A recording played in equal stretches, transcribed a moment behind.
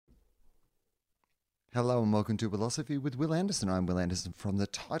Hello and welcome to Philosophy with Will Anderson. I'm Will Anderson from the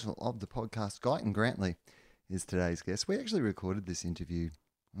title of the podcast. Guyton Grantley is today's guest. We actually recorded this interview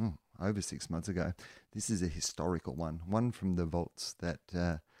over 6 months ago. This is a historical one from the vaults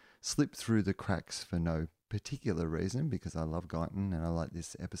that slipped through the cracks for no particular reason, because I love Guyton and I like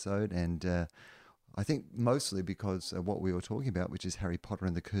this episode, and I think mostly because of what we were talking about, which is Harry Potter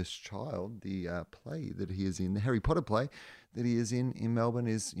and the Cursed Child, the play that he is in, the Harry Potter play that he is in Melbourne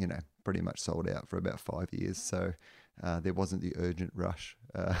is, pretty much sold out for about 5 years. So there wasn't the urgent rush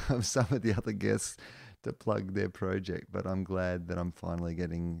of some of the other guests to plug their project. But I'm glad that I'm finally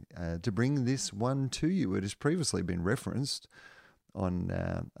getting to bring this one to you. It has previously been referenced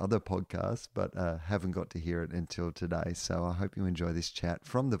on other podcasts, but haven't got to hear it until today. So I hope you enjoy this chat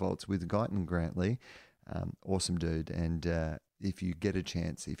from the vaults with Guyton Grantley. Awesome dude. And if you get a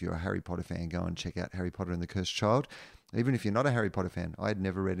chance, if you're a Harry Potter fan, go and check out Harry Potter and the Cursed Child. Even if you're not a Harry Potter fan, I had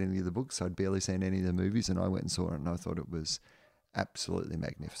never read any of the books. I'd barely seen any of the movies, and I went and saw it, and I thought it was absolutely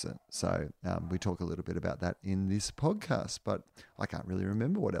magnificent. So we talk a little bit about that in this podcast, but I can't really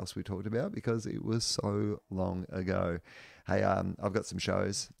remember what else we talked about because it was so long ago. Hey, I've got some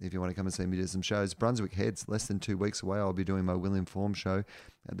shows. If you want to come and see me do some shows, Brunswick Heads, less than 2 weeks away. I'll be doing my Will Inform show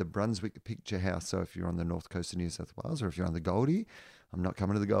at the Brunswick Picture House. So if you're on the north coast of New South Wales, or if you're on the Goldie, I'm not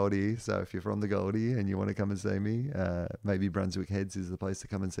coming to the Goldie. So if you're from the Goldie and you want to come and see me, maybe Brunswick Heads is the place to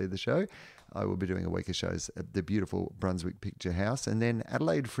come and see the show. I will be doing a week of shows at the beautiful Brunswick Picture House. And then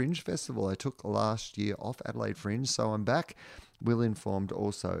Adelaide Fringe Festival. I took last year off Adelaide Fringe, so I'm back. Will Informed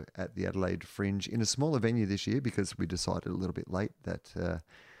also at the Adelaide Fringe in a smaller venue this year because we decided a little bit late that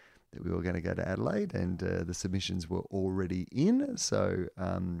we were going to go to Adelaide, and the submissions were already in. So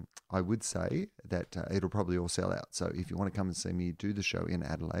I would say that it'll probably all sell out. So if you want to come and see me do the show in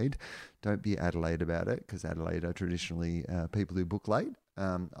Adelaide, don't be Adelaide about it, because Adelaide are traditionally people who book late.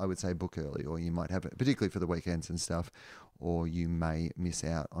 I would say book early, or you might have it, particularly for the weekends and stuff, or you may miss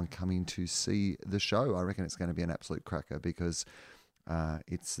out on coming to see the show. I reckon it's going to be an absolute cracker because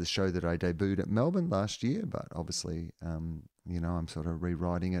it's the show that I debuted at Melbourne last year, but obviously, I'm sort of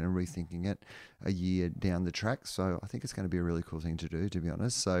rewriting it and rethinking it a year down the track. So I think it's going to be a really cool thing to do, to be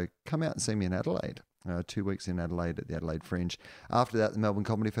honest. So come out and see me in Adelaide. 2 weeks in Adelaide at the Adelaide Fringe. After that, the Melbourne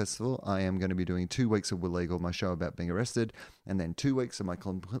Comedy Festival, I am going to be doing 2 weeks of Will Legal, my show about being arrested, and then 2 weeks of my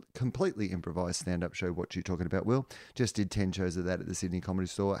completely improvised stand-up show, What You Talking About, Will. Just did 10 shows of that at the Sydney Comedy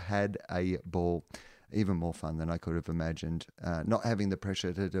Store. Had a ball. Even more fun than I could have imagined. Not having the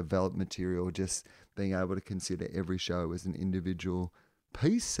pressure to develop material, just being able to consider every show as an individual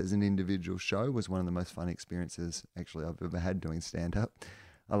piece, as an individual show, was one of the most fun experiences actually I've ever had doing stand-up.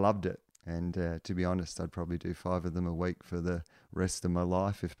 I loved it. And to be honest, I'd probably do 5 of them a week for the rest of my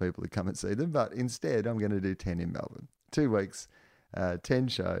life if people would come and see them. But instead, I'm going to do 10 in Melbourne. 2 weeks, 10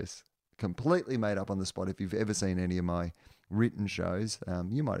 shows, completely made up on the spot. If you've ever seen any of my written shows,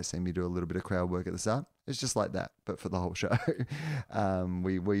 you might have seen me do a little bit of crowd work at the start. It's just like that, but for the whole show.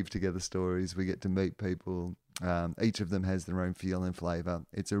 We weave together stories. We get to meet people. Each of them has their own feel and flavour.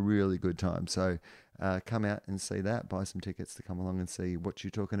 It's a really good time. So come out and see that. Buy some tickets to come along and see What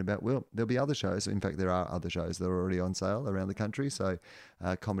You're Talking About, Will. There'll be other shows. In fact, there are other shows that are already on sale around the country. So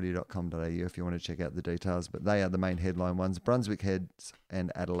comedy.com.au if you want to check out the details. But they are the main headline ones. Brunswick Heads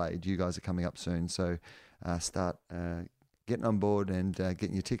and Adelaide. You guys are coming up soon. So start getting on board and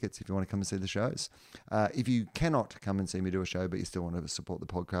getting your tickets if you want to come and see the shows. If you cannot come and see me do a show, but you still want to support the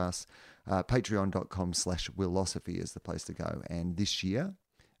podcast, patreon.com/Willosophy is the place to go. And this year,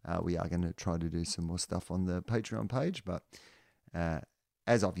 we are going to try to do some more stuff on the Patreon page, but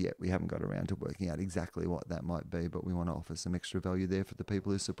as of yet, we haven't got around to working out exactly what that might be, but we want to offer some extra value there for the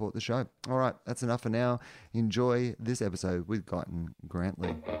people who support the show. All right, that's enough for now. Enjoy this episode with Guyton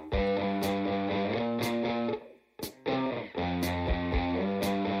Grantley.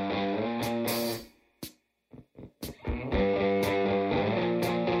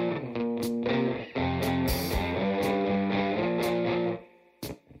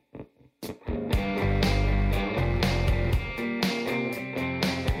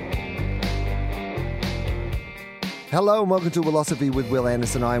 Hello and welcome to Philosophy with Will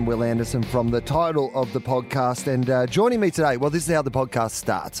Anderson. I am Will Anderson from the title of the podcast, and joining me today, well, this is how the podcast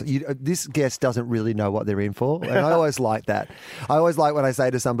starts. This guest doesn't really know what they're in for, and I always like that. I always like when I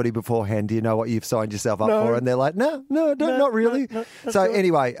say to somebody beforehand, do you know what you've signed yourself up for? And they're like, no, not really. So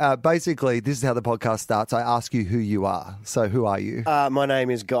anyway, basically, this is how the podcast starts. I ask you who you are. So who are you? My name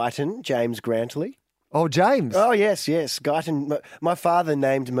is Guyton James Grantley. Oh, James. Oh, yes. Guyton. My father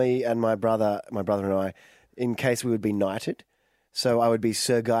named me and my brother and I in case we would be knighted. So I would be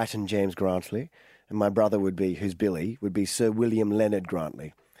Sir Guyton James Grantley, and my brother would be, who's Billy, would be Sir William Leonard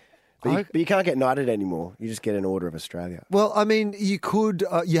Grantley. But you can't get knighted anymore. You just get an Order of Australia. Well, I mean, you could.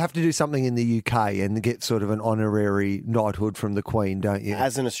 You have to do something in the UK and get sort of an honorary knighthood from the Queen, don't you?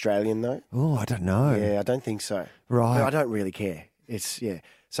 As an Australian, though? Oh, I don't know. Yeah, I don't think so. Right. No, I don't really care.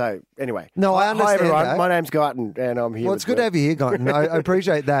 So, anyway. No, I understand Hi, everyone. that. My name's Guyton, and I'm here Well, with it's good Will. to have you here, Guyton. I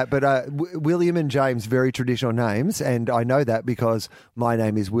appreciate that. But William and James, very traditional names, and I know that because my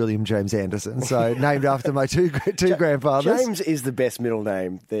name is William James Anderson, so named after my two grandfathers. James is the best middle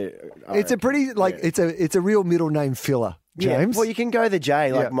name. It's a pretty it's a real middle name filler, James. Yeah. Well, you can go the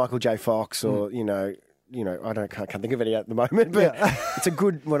J, like Yeah. Michael J. Fox, or I can't think of any at the moment, but it's a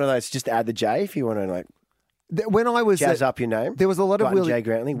good one of those. Just add the J if you want to When I was jazz up your name. there was a lot of Guyton J.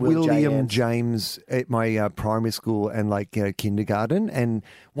 Grantley, Will J. William Anderson. James at my primary school and kindergarten, and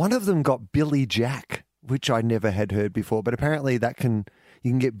one of them got Billy Jack, which I never had heard before. But apparently, you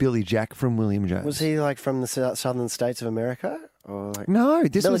can get Billy Jack from William James. Was he from the southern states of America? Or No,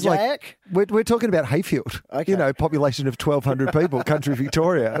 this Billy was like Jack? we're talking about Hayfield. Okay. Population of 1,200 people, country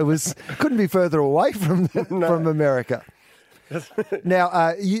Victoria. Couldn't be further away from America.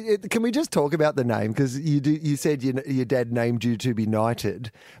 Now, can we just talk about the name? Because you said your dad named you to be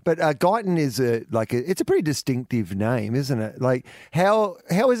knighted, but Guyton is it's a pretty distinctive name, isn't it? Like how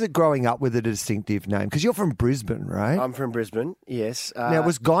is it growing up with a distinctive name? Because you're from Brisbane, right? I'm from Brisbane, yes. Now,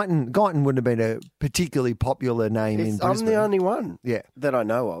 was Guyton wouldn't have been a particularly popular name in Brisbane? I'm the only one Yeah. that I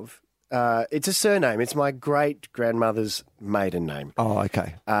know of. It's a surname. It's my great-grandmother's maiden name. Oh,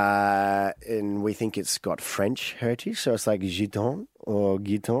 okay. And we think it's got French heritage, so it's like Giton or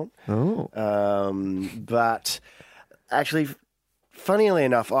Guiton. Oh. But actually, funnily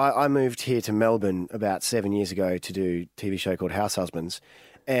enough, I moved here to Melbourne about 7 years ago to do a TV show called House Husbands.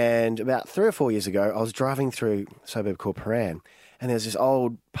 And about 3 or 4 years ago, I was driving through a suburb called Paran, and there's this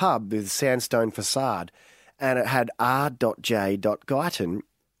old pub with sandstone facade, and it had R.J. Guyton,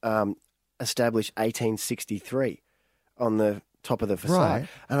 established 1863 on the top of the facade. Right.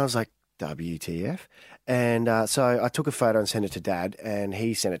 And I was like, WTF? And so I took a photo and sent it to Dad, and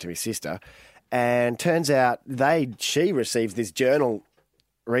he sent it to his sister. And turns out she received this journal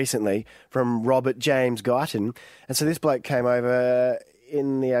recently from Robert James Guyton. And so this bloke came over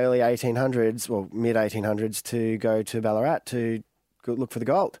in the early 1800s, well, mid-1800s, to go to Ballarat to go look for the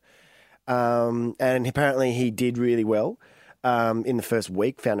gold. And apparently he did really well. In the first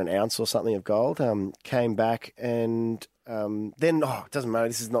week, found an ounce or something of gold, came back and then, it doesn't matter,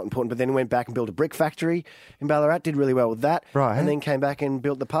 this is not important, but then went back and built a brick factory in Ballarat, did really well with that. Right. And then came back and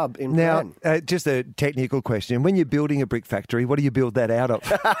built the pub in Now, Paran. just a technical question. When you're building a brick factory, what do you build that out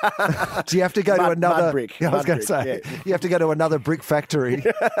of? Do you have to go to Mud another... brick. I was Mud going to say, brick, yeah. you have to go to another brick factory.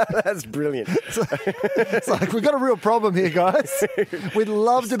 That's brilliant. It's like, we've got a real problem here, guys. We'd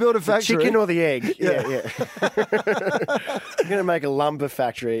love to build a factory. Chicken or the egg? Yeah. I'm going to make a lumber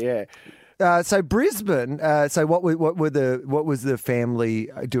factory, yeah. So Brisbane. So what was the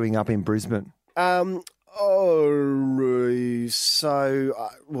family doing up in Brisbane?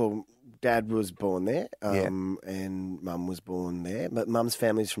 Dad was born there, Yeah. and Mum was born there. But Mum's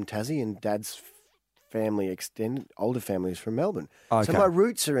family's from Tassie, and Dad's family older family is from Melbourne. Okay. So my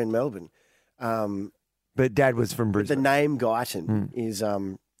roots are in Melbourne. But Dad was from The Brisbane. name Guyton is,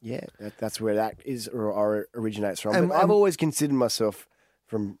 that's where that is or originates from. And- But I've and- always considered myself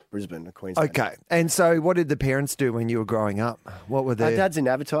from Brisbane, Queensland. Okay. And so what did the parents do when you were growing up? What were they? Dad's in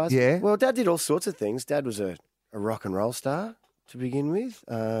advertising. Yeah? Well, Dad did all sorts of things. Dad was a rock and roll star to begin with.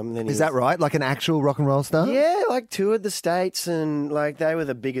 Then Is that right? Like an actual rock and roll star? Yeah, toured the States, and they were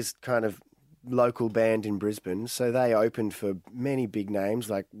the biggest kind of local band in Brisbane. So they opened for many big names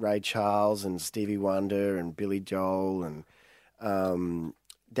like Ray Charles and Stevie Wonder and Billy Joel. And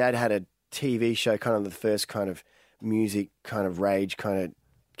Dad had a TV show, kind of the first kind of music kind of rage kind of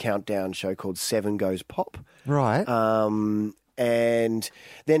countdown show called Seven Goes Pop. Right. And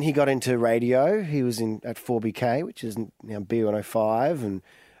then he got into radio. He was at 4BK, which is now B105,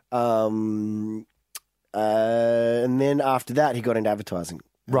 and then after that he got into advertising.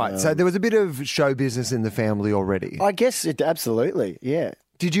 Right. So there was a bit of show business in the family already. I guess it absolutely, yeah.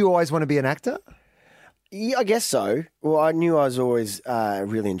 Did you always want to be an actor? Yeah, I guess so. Well, I knew I was always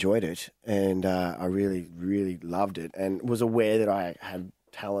really enjoyed it, and I really, really loved it, and was aware that I had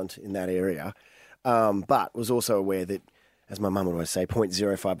talent in that area, but was also aware that, as my mum would always say,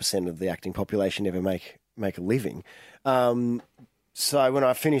 0.05% of the acting population ever make a living. So when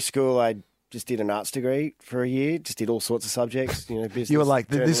I finished school, I just did an arts degree for a year, just did all sorts of subjects, business. You were like,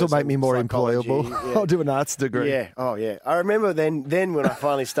 this will make me more journalism, employable. psychology, yeah. I'll do an arts degree. Yeah. Oh, yeah. I remember then when I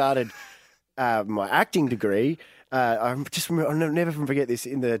finally started my acting degree, I never forget this,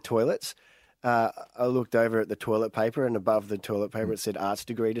 in the toilets. I looked over at the toilet paper, and above the toilet paper it said arts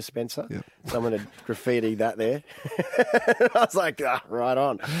degree dispenser. Yep. Someone had graffitied that there. I was like, right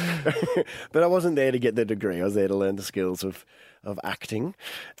on. But I wasn't there to get the degree. I was there to learn the skills of acting.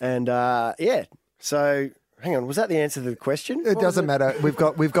 And so hang on, was that the answer to the question? It doesn't matter. We've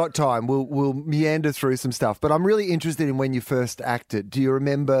got time. We'll meander through some stuff. But I'm really interested in when you first acted. Do you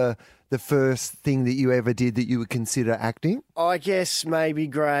remember the first thing that you ever did that you would consider acting? I guess maybe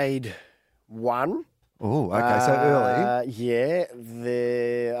grade 1. Oh, okay, so early. Yeah,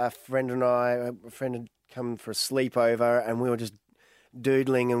 a friend had come for a sleepover, and we were just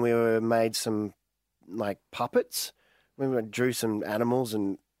doodling, and we made some like puppets. We drew some animals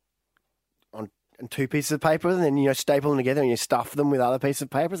and 2 pieces of paper, and then staple them together, and you stuff them with other pieces of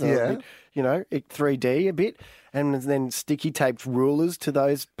paper. So Yeah. 3D a bit, and then sticky taped rulers to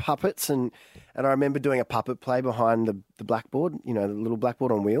those puppets, and I remember doing a puppet play behind the blackboard, the little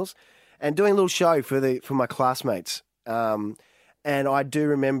blackboard on wheels, and doing a little show for my classmates. And I do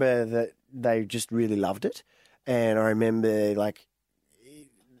remember that they just really loved it, and I remember like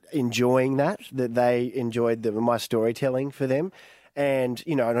enjoying that they enjoyed my storytelling for them. And,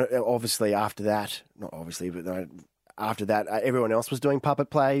 obviously after that, not obviously, but after that, everyone else was doing puppet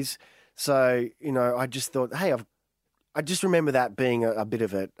plays. So, I just thought, hey, I just remember that being a bit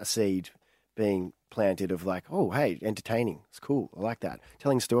of a seed being planted of like, oh, hey, entertaining. It's cool. I like that.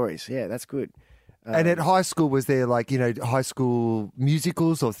 Telling stories. Yeah, that's good. And at high school, was there like, high school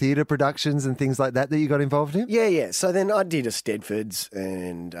musicals or theatre productions and things like that you got involved in? Yeah. So then I did a Stedfords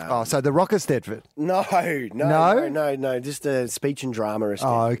and... so the Rocker Stedford? No. Just a speech and drama.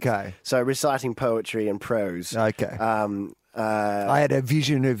 Oh, okay. So reciting poetry and prose. Okay. I had a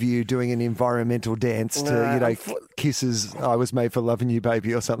vision of you doing an environmental dance to, Kisses, I Was Made for Loving You,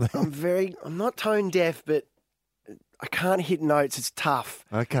 Baby, or something. I'm not tone deaf, but I can't hit notes. It's tough.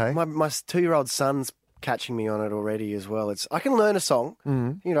 Okay. My 2-year-old son's catching me on it already as well. I can learn a song.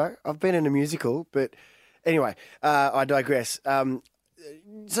 I've been in a musical, but anyway, I digress.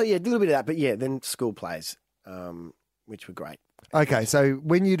 So yeah, a little bit of that, but yeah, then school plays, which were great. Okay, so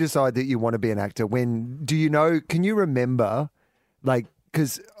when you decide that you want to be an actor, can you remember, like,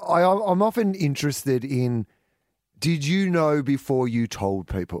 because I'm often interested in, did you know before you told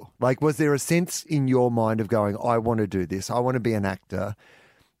people? Like, was there a sense in your mind of going, I want to do this, I want to be an actor,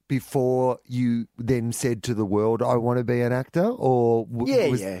 before you then said to the world, I want to be an actor? Or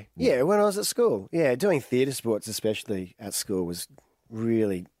Yeah, when I was at school. Yeah, doing theatre sports, especially at school, was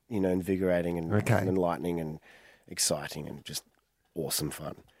really, invigorating and enlightening and exciting and just awesome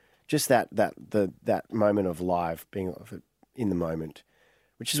fun. Just that moment of live, being in the moment,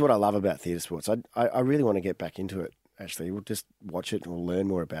 which is what I love about theatre sports. I really want to get back into it, actually. We'll just watch it and we'll learn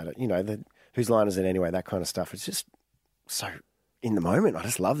more about it. Whose line is it anyway, that kind of stuff. It's just so in the moment. I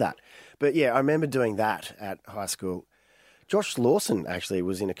just love that. But yeah, I remember doing that at high school. Josh Lawson actually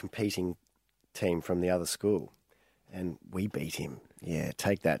was in a competing team from the other school, and we beat him. Yeah,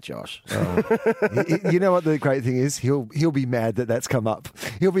 take that, Josh. You know what the great thing is? He'll be mad that that's come up.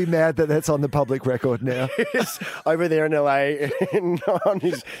 He'll be mad that that's on the public record now. Over there in LA on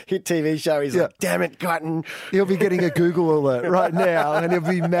his hit TV show, he's like, damn it, Guyton. He'll be getting a Google alert right now and he'll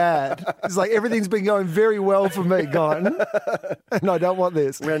be mad. It's like, everything's been going very well for me, Guyton, and I don't want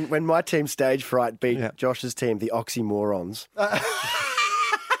this. When my team Stage Fright beat Josh's team, the Oxymorons,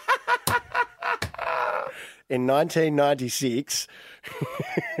 in 1996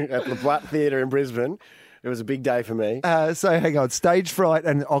 at the Blatt Theatre in Brisbane. It was a big day for me. So hang on, Stage Fright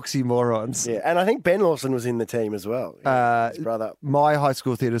and Oxymorons. Yeah, and I think Ben Lawson was in the team as well. His brother. My high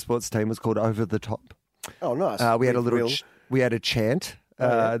school theatre sports team was called Over the Top. Oh, nice. We had we had a chant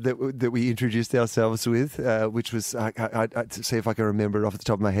that we introduced ourselves with, which was I to see if I can remember it off the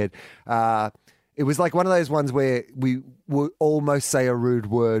top of my head. It was like one of those ones where we would almost say a rude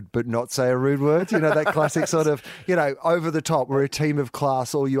word, but not say a rude word. That classic sort of, over the top. We're a team of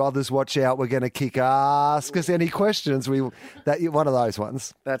class. All you others, watch out. We're going to kick. Ask us any questions. One of those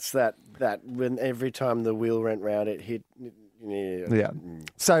ones. That's that when every time the wheel went round, it hit. Yeah.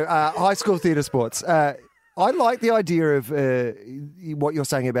 So high school theatre sports. I like the idea of what you're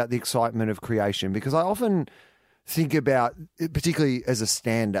saying about the excitement of creation, because I often think about, particularly as a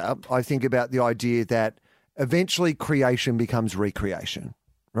stand-up, I think about the idea that eventually creation becomes recreation,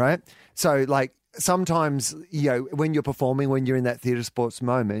 right? So like sometimes, when you're performing, when you're in that theatre sports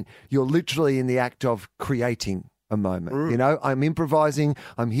moment, you're literally in the act of creating a moment. I'm improvising,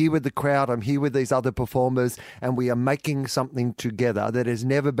 I'm here with the crowd, I'm here with these other performers, and we are making something together that has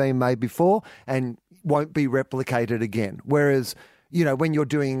never been made before and won't be replicated again. Whereas, when you're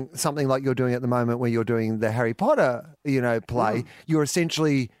doing something like you're doing at the moment, where you're doing the Harry Potter, play, you're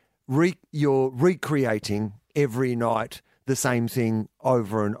essentially you're recreating every night the same thing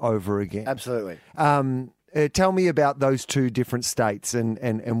over and over again. Absolutely. Tell me about those two different states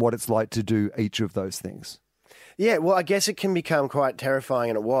and what it's like to do each of those things. Yeah, well, I guess it can become quite terrifying,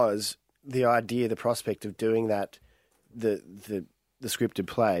 and it was the idea, the prospect of doing that, the scripted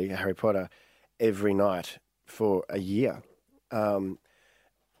play, Harry Potter, every night for a year. And,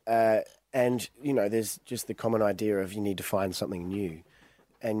 there's just the common idea of you need to find something new.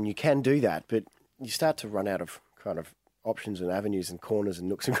 And you can do that, but you start to run out of kind of options and avenues and corners and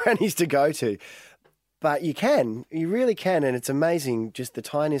nooks and crannies to go to. But you really can, and it's amazing just the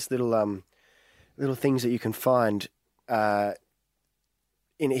tiniest little things that you can find in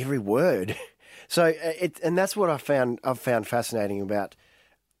every word. So and that's what I've found fascinating about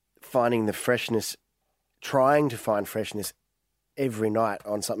finding the freshness, trying to find freshness every night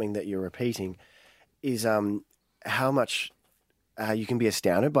on something that you're repeating, is how much you can be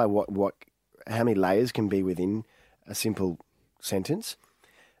astounded by how many layers can be within a simple sentence,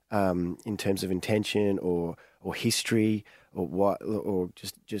 in terms of intention or history or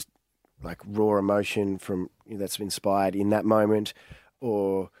just like raw emotion from that's inspired in that moment,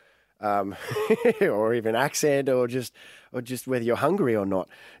 or or even accent, or just whether you're hungry or not.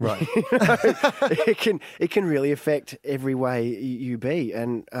 Right. It can really affect every way you be,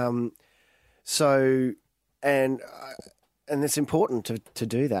 and it's important to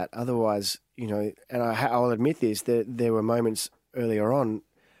do that. Otherwise, and I'll admit this, that there were moments earlier on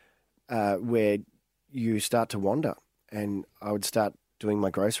where you start to wander, and I would start doing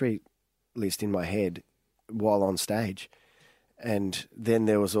my grocery list in my head while on stage, and then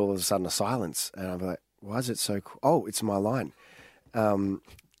there was all of a sudden a silence, and I'm like, why is it so cool? Oh, it's my line.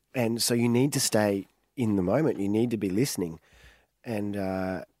 And so you need to stay in the moment. You need to be listening. And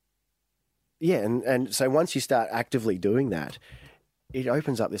and so once you start actively doing that, it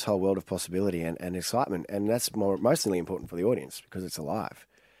opens up this whole world of possibility and excitement, and that's mostly important for the audience because it's alive.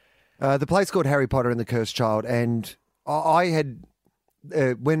 The play's called Harry Potter and the Cursed Child, and I had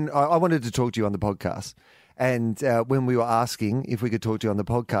when I wanted to talk to you on the podcast, and when we were asking if we could talk to you on the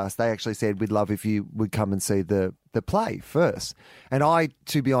podcast, they actually said we'd love if you would come and see the play first. And I,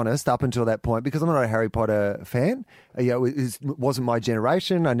 to be honest, up until that point, because I'm not a Harry Potter fan, it wasn't my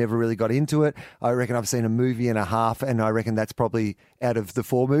generation. I never really got into it. I reckon I've seen a movie and a half, and I reckon that's probably out of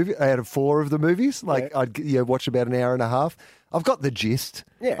four of the movies. Like I'd watch about an hour and a half. I've got the gist.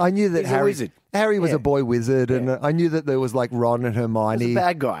 Yeah, I knew that Harry was a boy wizard, and I knew that there was like Ron and Hermione. He was a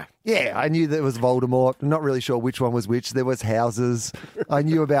bad guy. Yeah, I knew there was Voldemort. I'm not really sure which one was which. There was houses. I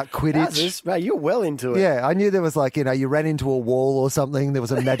knew about Quidditch. Houses? Mate, you're well into it. Yeah, I knew there was like, you ran into a wall or something. There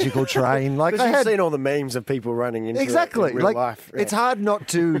was a magical train. Like I've seen all the memes of people running into exactly it in real life. Yeah. It's hard not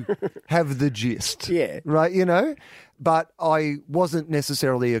to have the gist. Yeah. Right, But I wasn't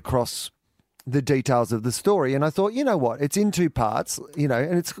necessarily across the details of the story. And I thought, you know what? It's in two parts, and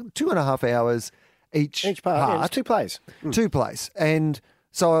it's 2.5 hours each part. Yeah, it's two plays. Two plays. And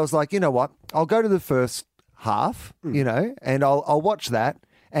so I was like, you know what? I'll go to the first half, and I'll watch that.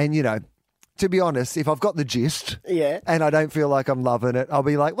 And, to be honest, if I've got the gist and I don't feel like I'm loving it, I'll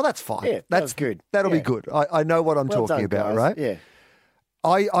be like, well, that's fine. Yeah, that's good. That'll be good. I know what I'm talking about, guys. right? Yeah.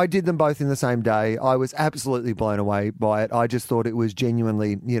 I did them both in the same day. I was absolutely blown away by it. I just thought it was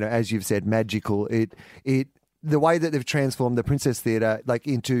genuinely, as you've said, magical. The way that they've transformed the Princess Theatre, like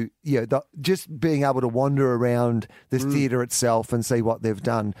into just being able to wander around the theatre itself and see what they've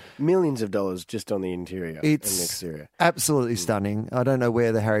done. Millions of dollars just on the interior and the exterior. Absolutely stunning. I don't know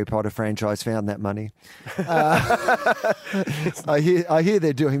where the Harry Potter franchise found that money. I hear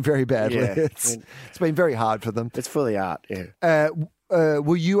they're doing very badly. Yeah. It's been very hard for them. It's fully art. Yeah.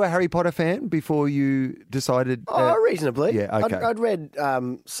 Were you a Harry Potter fan before you decided? Reasonably. Yeah, okay. I'd read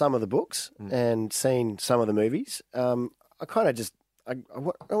some of the books and seen some of the movies. I kind of just, I don't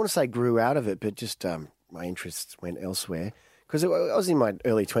want to say grew out of it, but just my interests went elsewhere because I was in my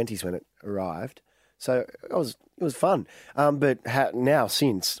early 20s when it arrived. So it was fun. But now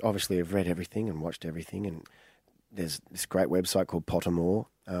since, obviously, I've read everything and watched everything, and there's this great website called Pottermore,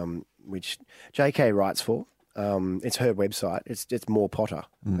 which JK writes for. It's her website. It's more Potter,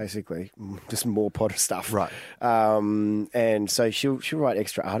 basically, just more Potter stuff. Right. And so she'll write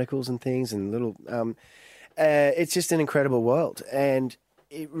extra articles and things and little. It's just an incredible world, and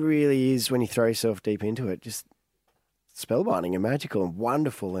it really is when you throw yourself deep into it, just spellbinding and magical and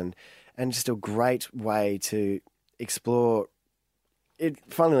wonderful, and just a great way to explore it.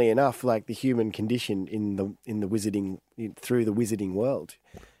 Funnily enough, like the human condition in the wizarding through the wizarding world.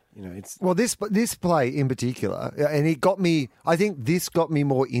 Well, this play in particular, and it got me. I think this got me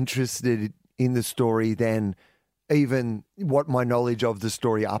more interested in the story than even what my knowledge of the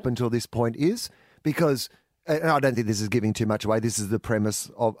story up until this point is, because and I don't think this is giving too much away. This is the premise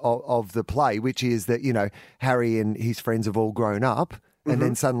of the play, which is that, you know, Harry and his friends have all grown up and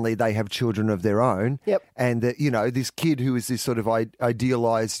then suddenly they have children of their own. Yep. And that, you know, this kid who is this sort of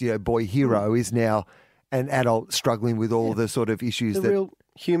idealized, you know, boy hero is now an adult struggling with all the sort of issues The real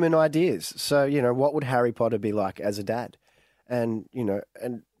human ideas. So, you know, what would Harry Potter be like as a dad? And, you know,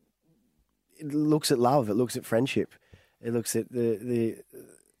 and it looks at love, it looks at friendship, it looks at the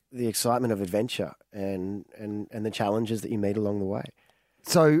excitement of adventure and the challenges that you meet along the way.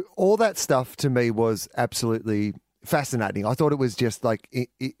 So all that stuff to me was absolutely fascinating. I thought it was just like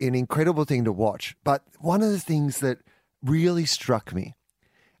an incredible thing to watch. But one of the things that really struck me,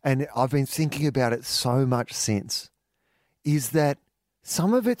 and I've been thinking about it so much since, is that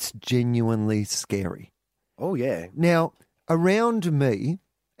some of it's genuinely scary. Oh, yeah. Now, around me,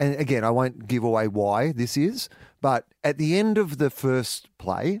 and again, I won't give away why this is, but at the end of the first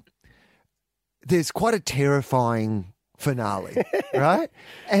play, there's quite a terrifying finale, right?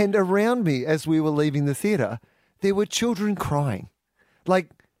 And around me, as we were leaving the theatre, there were children crying, like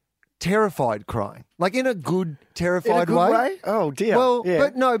terrified crying, like in a good, terrified In a good way? Oh, dear. Well, yeah.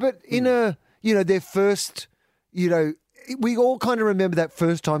 but in a, you know, their first, you know, we all kind of remember that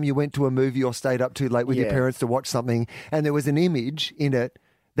first time you went to a movie or stayed up too late with your Yeah. parents to watch something and there was an image in it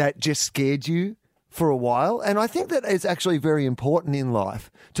that just scared you for a while. And I think that it's actually very important in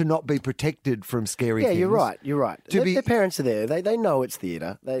life to not be protected from scary things. You're right. You're right. Their parents are there. They know it's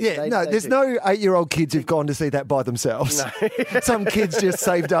theatre. There's no 8-year-old kids who've gone to see that by themselves. No. Some kid's just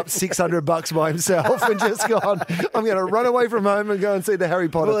saved up $600 by himself and just gone, I'm going to run away from home and go and see the Harry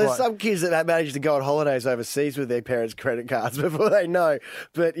Potter Well, there's play. some kids that manage to go on holidays overseas with their parents' credit cards before they know.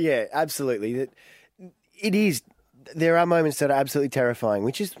 But yeah, absolutely. It is. There are moments that are absolutely terrifying,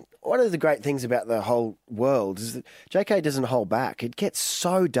 which is one of the great things about the whole world is that JK doesn't hold back. It gets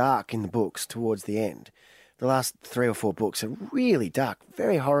so dark in the books towards the end. The last 3 or 4 books are really dark,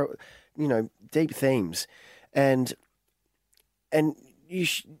 very horror, you know, deep themes, and you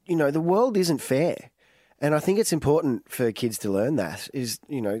know the world isn't fair, and I think it's important for kids to learn that. Is,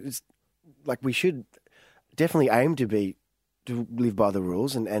 you know, it's like we should definitely aim to live by the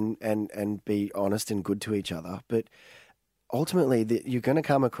rules and be honest and good to each other, but ultimately you're going to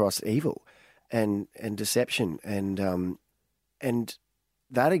come across evil and deception and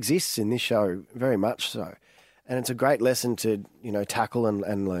that exists in this show very much so, and it's a great lesson to, you know, tackle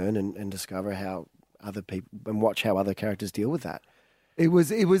and learn and discover how other people and watch how other characters deal with that. It was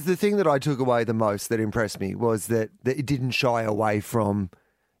the thing that I took away the most that impressed me was that it didn't shy away from,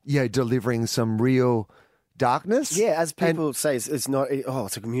 you know, delivering some real darkness. Yeah, as people say, it's not.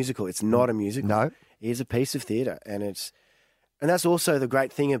 It's a musical. It's not a musical. No, it is a piece of theatre, and that's also the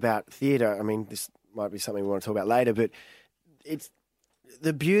great thing about theatre. I mean, this might be something we want to talk about later, but it's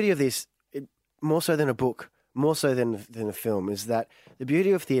the beauty of this, more so than a book, more so than a film, is that the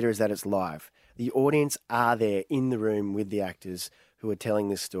beauty of theatre is that it's live. The audience are there in the room with the actors who are telling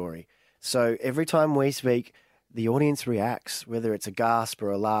this story. So every time we speak, the audience reacts, whether it's a gasp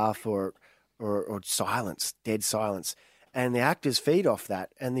or a laugh or silence, dead silence. And the actors feed off that.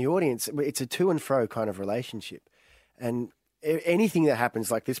 And the audience, it's a to and fro kind of relationship. And anything that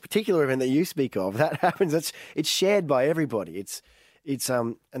happens, like this particular event that you speak of, that happens, it's shared by everybody. It's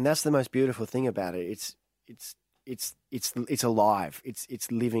and that's the most beautiful thing about it. It's alive.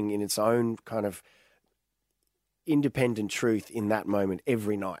 It's living in its own kind of independent truth in that moment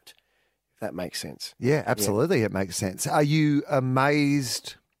every night, if that makes sense. Yeah, absolutely. Yeah. It makes sense. Are you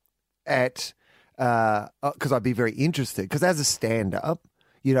amazed at, because I'd be very interested, because as a stand-up,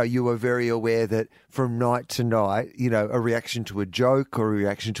 you know, you were very aware that from night to night, you know, a reaction to a joke or a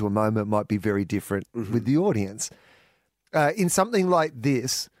reaction to a moment might be very different with the audience. In something like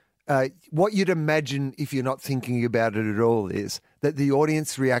this, what you'd imagine if you're not thinking about it at all is that the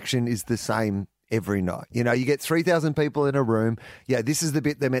audience reaction is the same every night. You know, you get 3,000 people in a room. Yeah, this is the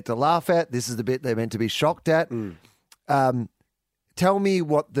bit they're meant to laugh at. This is the bit they're meant to be shocked at. Tell me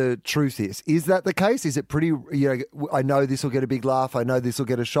what the truth is. Is that the case? Is it pretty, you know, I know this will get a big laugh, I know this will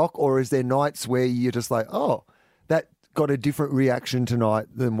get a shock, or is there nights where you're just like, oh, that got a different reaction tonight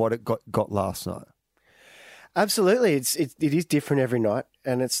than what it got last night? Absolutely. It is different every night,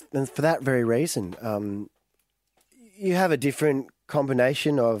 and for that very reason. You have a different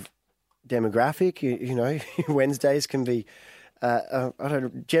combination of demographic. You know, Wednesdays can be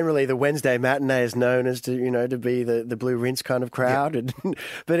generally the Wednesday matinee is known as to be the blue rinse kind of crowd, yeah.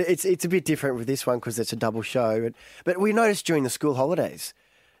 But it's a bit different with this one because it's a double show. But we noticed during the school holidays,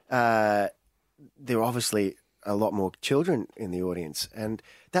 there were obviously a lot more children in the audience, and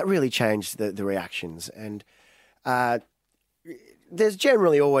that really changed the reactions. And there's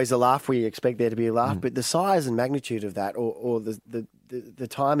generally always a laugh where you expect there to be a laugh, but the size and magnitude of that, or the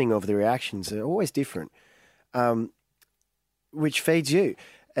timing of the reactions are always different, which feeds you.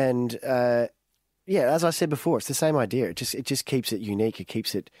 And as I said before, it's the same idea. It just keeps it unique. It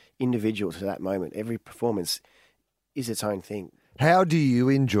keeps it individual to that moment. Every performance is its own thing. How do you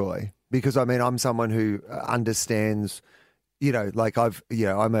enjoy? Because I mean, I'm someone who understands. Like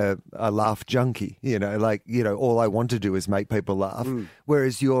I'm a laugh junkie, all I want to do is make people laugh.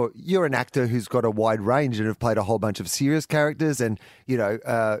 Whereas you're an actor who's got a wide range and have played a whole bunch of serious characters. And,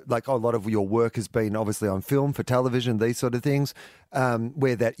 like a lot of your work has been obviously on film, for television, these sort of things,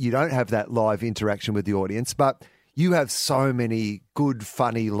 where that you don't have that live interaction with the audience. But you have so many good,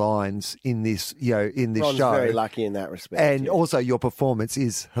 funny lines in this, in this Ron's show. Very lucky in that respect. And also your performance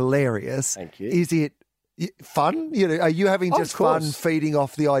is hilarious. Thank you. Is it fun? Are you having just fun feeding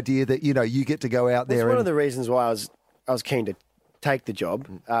off the idea that, you get to go out there? It's one of the reasons why I was keen to take the job,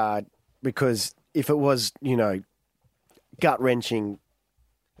 because if it was, gut-wrenching,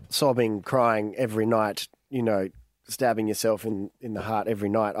 sobbing, crying every night, stabbing yourself in the heart every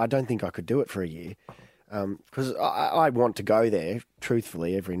night, I don't think I could do it for a year, because I want to go there,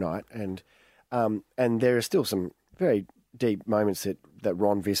 truthfully, every night. And there are still some very deep moments that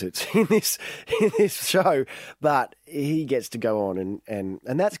Ron visits in this show, but he gets to go on and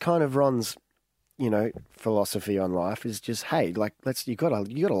that's kind of Ron's, philosophy on life is just, hey, like you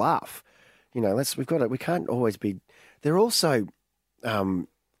gotta laugh, we can't always be. They're also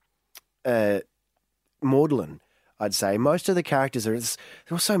maudlin, I'd say. Most of the characters they're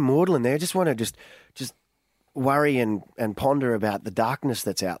also maudlin. They just want to just worry and ponder about the darkness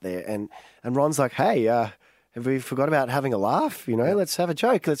that's out there, and Ron's like, hey, have we forgot about having a laugh? Let's have a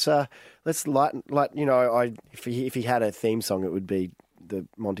joke. Let's light. If he had a theme song, it would be the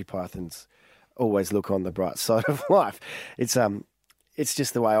Monty Python's "Always Look on the Bright Side of Life." It's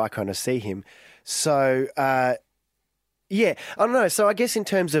just the way I kind of see him. So I don't know. So I guess in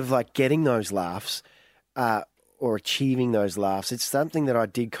terms of like getting those laughs, or achieving those laughs, it's something that I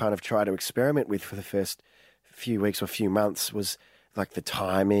did kind of try to experiment with for the first few weeks or few months. Was like the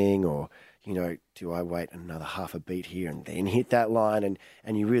timing, or do I wait another half a beat here and then hit that line?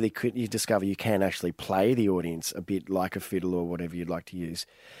 And you really you discover you can actually play the audience a bit like a fiddle or whatever you'd like to use.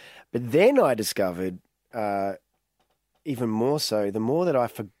 But then I discovered, even more so, the more that I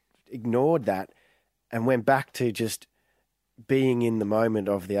ignored that and went back to just being in the moment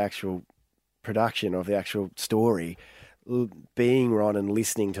of the actual production, of the actual story, being Ron and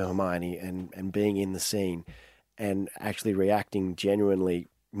listening to Hermione and being in the scene and actually reacting genuinely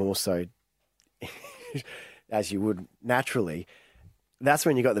more so as you would naturally, that's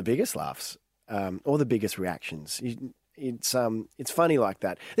when you got the biggest laughs, or the biggest reactions. It's funny like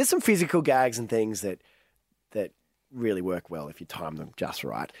that. There's some physical gags and things that really work well if you time them just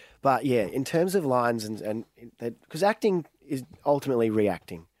right. But yeah, in terms of lines and because acting is ultimately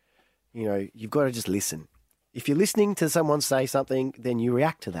reacting. You've got to just listen. If you're listening to someone say something, then you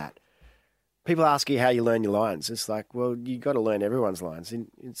react to that. People ask you how you learn your lines. It's like, well, you got to learn everyone's lines.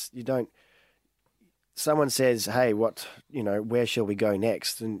 You don't. Someone says, "Hey, where shall we go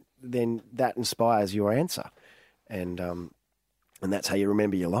next?" And then that inspires your answer, and that's how you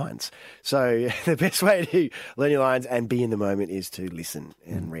remember your lines. So the best way to learn your lines and be in the moment is to listen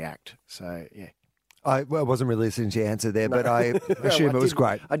and react. So yeah. I wasn't really listening to your answer there, but I assume it was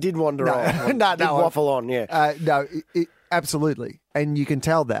great. I did wander on. Waffle on, yeah. Absolutely. And you can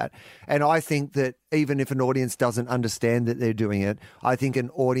tell that. And I think that even if an audience doesn't understand that they're doing it, I think an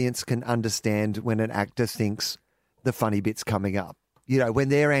audience can understand when an actor thinks the funny bit's coming up. When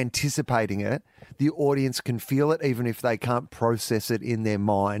they're anticipating it, the audience can feel it, even if they can't process it in their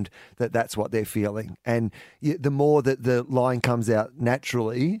mind that that's what they're feeling. And the more that the line comes out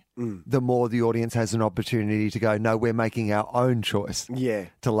naturally, the more the audience has an opportunity to go, no, we're making our own choice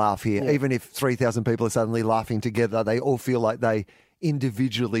to laugh here. Yeah. Even if 3,000 people are suddenly laughing together, they all feel like they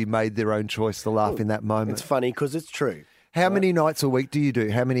individually made their own choice to laugh in that moment. It's funny because it's true. How many nights a week do you do?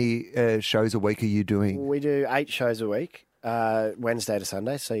 How many shows a week are you doing? We do 8 shows a week. Wednesday to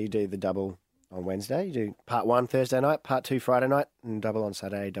Sunday, so you do the double on Wednesday. You do part 1 Thursday night, part 2 Friday night, and double on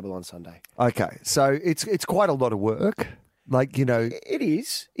Saturday, double on Sunday. Okay, so it's quite a lot of work. It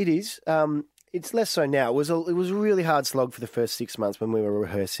is. It's less so now. It was a really hard slog for the first 6 months when we were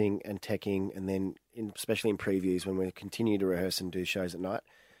rehearsing and teching, and then especially in previews when we continue to rehearse and do shows at night.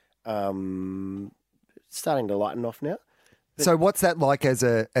 Starting to lighten off now. So what's that like as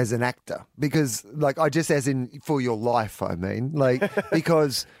an actor? Because I just as in for your life, I mean,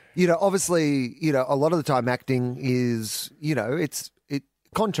 because obviously a lot of the time acting is it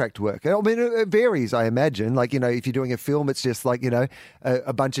contract work? I mean, it varies, I imagine. Like, if you're doing a film, it's just like,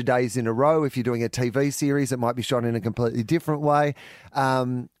 a bunch of days in a row. If you're doing a TV series, it might be shot in a completely different way.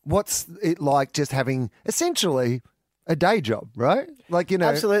 What's it like just having essentially a day job, right? Like,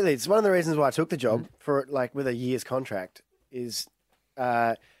 Absolutely. It's one of the reasons why I took the job for like with a year's contract was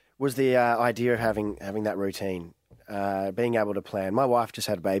the idea of having that routine, being able to plan. My wife just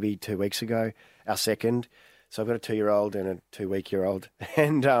had a baby 2 weeks ago, our second. So I've got a 2-year-old and a 2-week-year-old,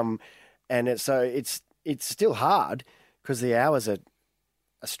 and it's still hard because the hours are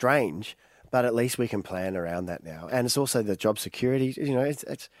strange, but at least we can plan around that now. And it's also the job security.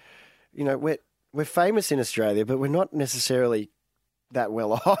 We're famous in Australia, but we're not necessarily that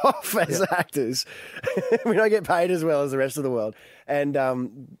well off as actors. We don't get paid as well as the rest of the world. And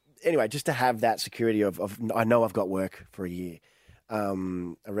anyway, just to have that security of I know I've got work for a year. A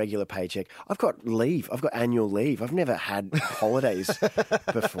regular paycheck. I've got leave. I've got annual leave. I've never had holidays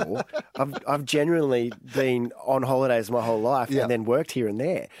before. I've generally been on holidays my whole life and then worked here and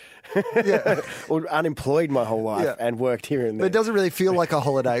there. Or unemployed my whole life and worked here and there. But it doesn't really feel like a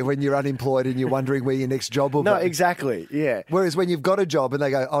holiday when you're unemployed and you're wondering where your next job will No, be. exactly. Yeah. Whereas when you've got a job and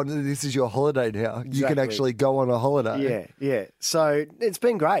they go, oh, no, this is your holiday now, you can actually go on a holiday. Yeah. So it's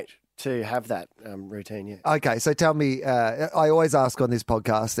been great to have that routine, yeah. Okay, so tell me, I always ask on this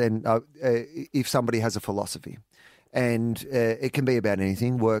podcast and if somebody has a philosophy. And it can be about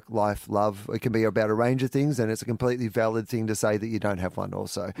anything, work, life, love. It can be about a range of things, and it's a completely valid thing to say that you don't have one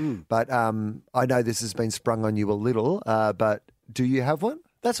also. But I know this has been sprung on you a little, but do you have one?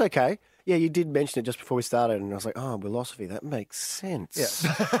 That's okay. Yeah, you did mention it just before we started, and I was like, oh, philosophy, that makes sense.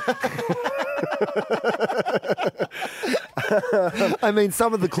 Yeah. I mean,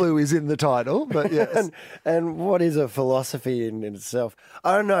 some of the clue is in the title, but yes. And what is a philosophy in itself?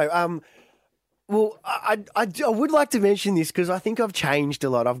 I don't know. Well, I would like to mention this because I think I've changed a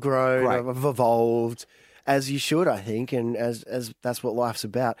lot. I've grown, Right. I've evolved, as you should, I think, and as that's what life's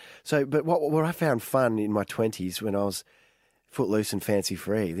about. So, but what I found fun in my 20s when I was footloose and fancy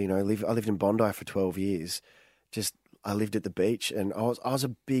free, I lived in Bondi for 12 years. I lived at the beach, and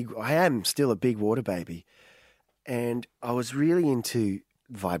I am still a big water baby, and I was really into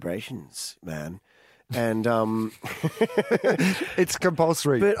vibrations, man. And it's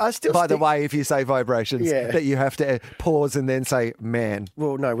compulsory. But I still By the way, if you say vibrations, that you have to pause and then say man.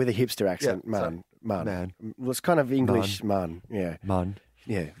 Well, no, with a hipster accent, Yeah, man. Man. Well, it's kind of English, man. Yeah. Man.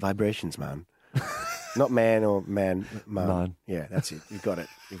 Yeah, vibrations, man. Not man or man, man. Man. Yeah, that's it. You've got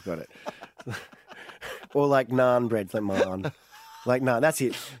it. Or like naan bread, like man. Like naan, that's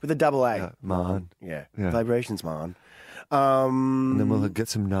it. With a double A. Man. Yeah. Yeah. Vibrations, man. And then we'll get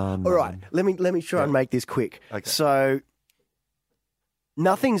some naan. All right, let me try and make this quick. Okay. So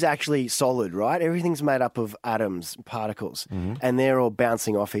nothing's actually solid, right? Everything's made up of atoms, particles, and they're all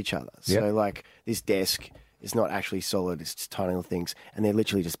bouncing off each other. So Yep. like this desk is not actually solid, it's just tiny little things, and they're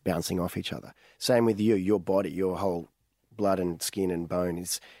literally just bouncing off each other. Same with you, your body, your whole blood and skin and bone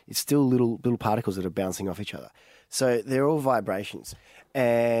it's still little particles that are bouncing off each other. So they're all vibrations.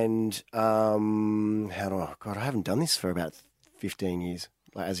 And I haven't done this for about 15 years,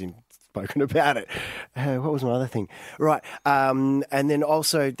 like, as in spoken about it. What was my other thing? Right. And then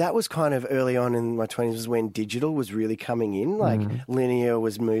also that was kind of early on in my 20s was when digital was really coming in, like linear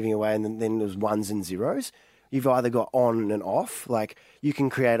was moving away, and then there was ones and zeros. You've either got on and off, like you can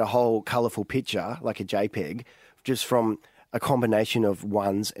create a whole colourful picture, like a JPEG, just from a combination of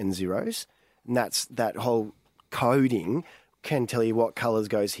ones and zeros. And that whole coding can tell you what colours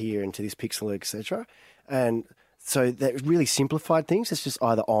goes here into this pixel, etc. And so that really simplified things. It's just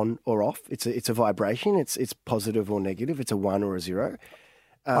either on or off. It's a vibration. It's positive or negative. It's a 1 or a 0.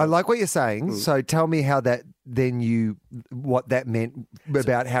 I like what you're saying. So tell me how that what that meant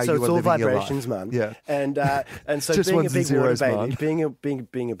about how so you were it's all living your vibrations, life. man. Yeah. And so Just being a ones and big water zeros, baby, man.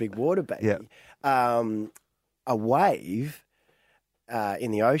 being a big water baby, a wave in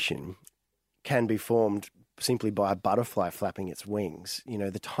the ocean can be formed simply by a butterfly flapping its wings.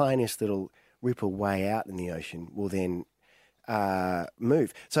 The tiniest little ripple way out in the ocean will then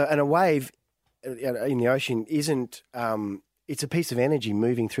move. So, and a wave in the ocean isn't, it's a piece of energy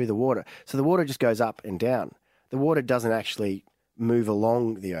moving through the water. So the water just goes up and down. The water doesn't actually move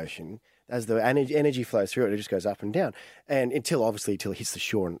along the ocean. As the energy flows through it, it just goes up and down. And until it hits the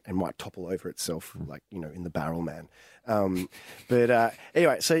shore and might topple over itself, like, in the Barrel Man. But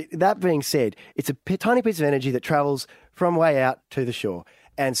anyway, so that being said, it's a tiny piece of energy that travels from way out to the shore.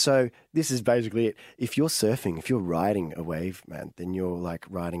 And so this is basically it. If you're surfing, if you're riding a wave, man, then you're like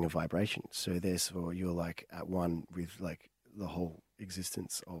riding a vibration. So therefore you're like at one with like the whole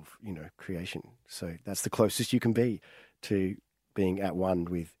existence of, creation. So that's the closest you can be to being at one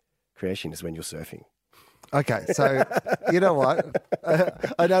with creation is when you're surfing. Okay, so you know what?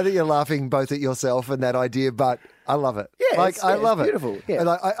 I know that you're laughing both at yourself and that idea, but I love it. Yeah, I love it's it. beautiful. Yeah. And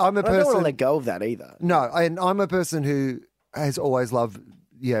I'm a I don't want person. to let go of that either. No, and I'm a person who has always loved,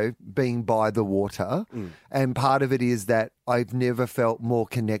 being by the water, and part of it is that I've never felt more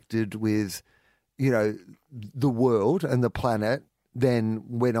connected with, the world and the planet than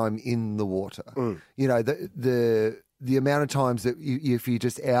when I'm in the water. The amount of times that if you're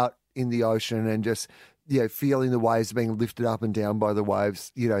just out in the ocean and just feeling the waves being lifted up and down by the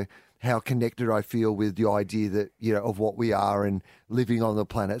waves, how connected I feel with the idea that, of what we are and living on the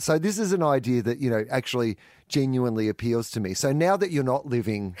planet. So this is an idea that, actually genuinely appeals to me. So now that you're not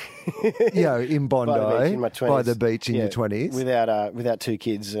living, in Bondi, by the beach in your 20s. Without two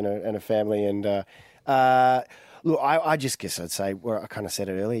kids and a family. And look, I just guess I'd say, I kind of said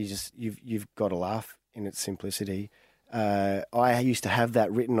it earlier, you've got to laugh in its simplicity. I used to have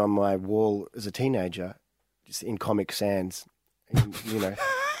that written on my wall as a teenager, just in Comic Sans,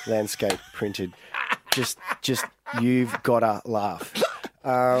 landscape printed. Just you've got to laugh.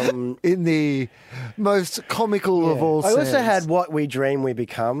 In the most comical of all I also sense. had what we dream we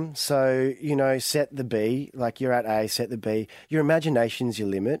become. So, set the B, like you're at A, set the B. Your imagination's your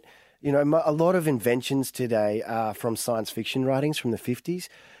limit. A lot of inventions today are from science fiction writings from the 50s.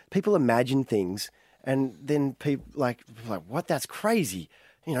 People imagine things. And then people like, what? That's crazy.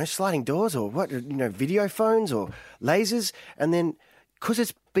 Sliding doors or what? Video phones or lasers. And then because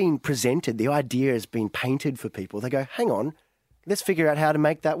it's been presented, the idea has been painted for people. They go, hang on, let's figure out how to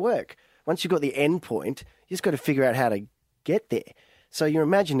make that work. Once you've got the end point, you just got to figure out how to get there. So your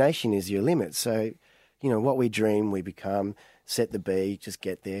imagination is your limit. So, what we dream, we become. Set the B, just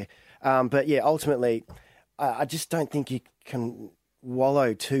get there. But yeah, ultimately, I just don't think you can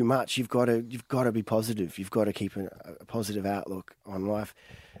wallow too much. You've got to be positive. You've got to keep a positive outlook on life.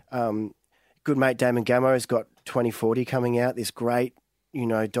 Good mate Damon Gamo has got 2040 coming out. This great,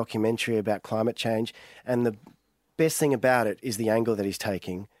 documentary about climate change, and the best thing about it is the angle that he's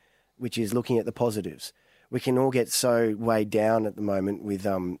taking, which is looking at the positives. We can all get so weighed down at the moment with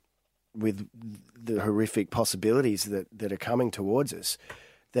the horrific possibilities that are coming towards us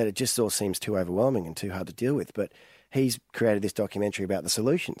that it just all seems too overwhelming and too hard to deal with. But he's created this documentary about the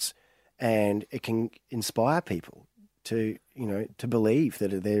solutions, and it can inspire people to believe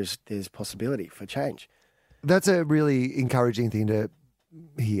that there's possibility for change. That's a really encouraging thing to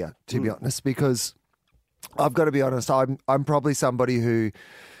hear, to be honest, because I've got to be honest, I'm probably somebody who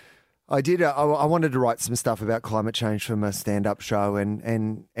I wanted to write some stuff about climate change for my stand-up show,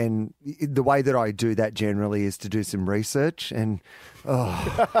 and the way that I do that generally is to do some research, and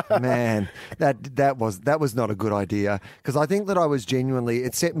man, that was not a good idea, because I think that I was genuinely,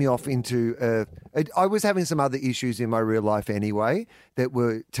 it set me off into I was having some other issues in my real life anyway that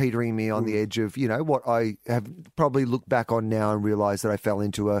were teetering me on the edge of what I have probably looked back on now and realised that I fell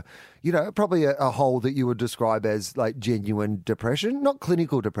into probably a hole that you would describe as like genuine depression, not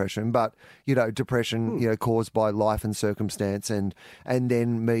clinical depression, but depression caused by life and circumstance, and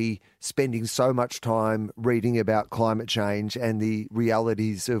then me spending so much time reading about climate change and the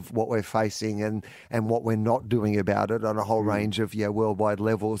realities of what we're facing and what we're not doing about it on a whole range of worldwide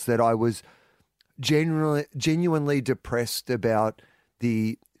levels, that I was genuinely depressed about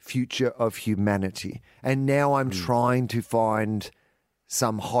the future of humanity. And now I'm trying to find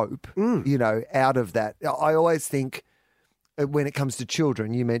some hope, out of that. I always think when it comes to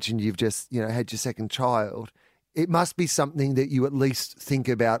children, you mentioned you've just, had your second child. It must be something that you at least think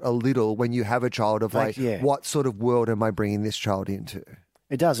about a little when you have a child of what sort of world am I bringing this child into?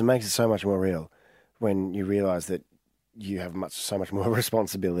 It does. It makes it so much more real when you realise that you have so much more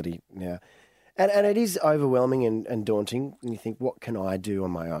responsibility now. And it is overwhelming and daunting when you think, what can I do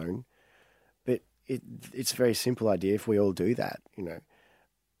on my own? But it's a very simple idea if we all do that,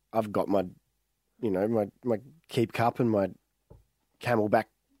 I've got my Keep Cup and my Camelback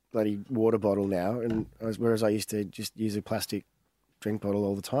bloody water bottle now, and whereas I used to just use a plastic drink bottle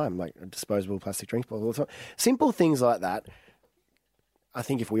all the time, like a disposable plastic drink bottle all the time. Simple things like that, I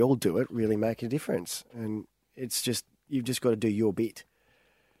think if we all do it, really make a difference. And it's just, you've just got to do your bit.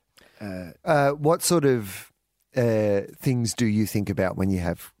 What sort of things do you think about when you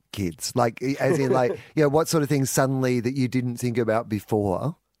have kids? Like, as in what sort of things suddenly that you didn't think about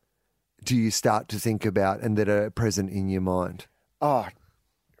before do you start to think about and that are present in your mind? Oh,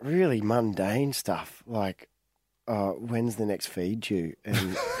 really mundane stuff like when's the next feed due,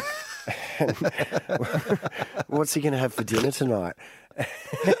 and And what's he going to have for dinner tonight?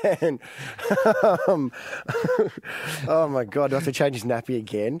 And oh my God, do I have to change his nappy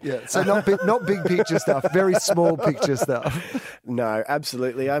again? Yeah, so not big picture stuff, very small picture stuff. No,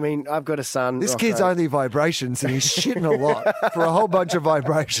 absolutely. I mean, I've got a son. This kid's only vibrations, and he's shitting a lot for a whole bunch of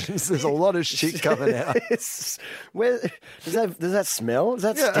vibrations. There's a lot of shit coming out. Where does that smell? Does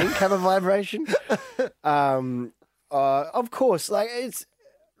that stink have a vibration? Of course, like it's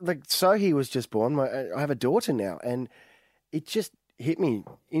like Sohi was just born. I have a daughter now, and it just hit me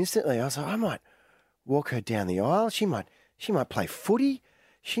instantly. I was like, I might walk her down the aisle. She might play footy.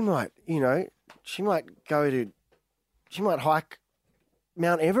 She might hike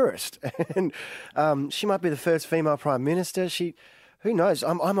Mount Everest, and she might be the first female prime minister. Who knows?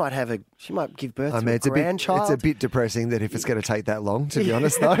 She might give birth to a grandchild. It's a bit depressing that if it's going to take that long, to be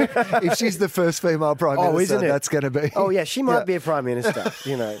honest, though. If she's the first female prime minister, isn't it? That's going to be. Oh, yeah, she might be a prime minister,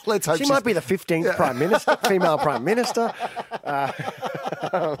 you know. Let's hope she might be the 15th prime minister, female prime minister.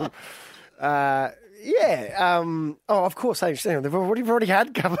 Of course, they've already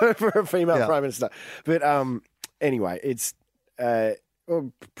had cover for a female prime minister. But anyway, it's...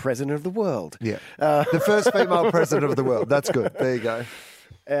 president of the world. Yeah. The first female president of the world. That's good. There you go.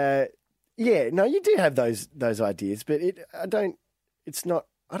 You do have those ideas, but I don't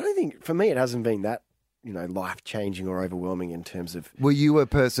think, for me, it hasn't been that, life-changing or overwhelming in terms of... Were you a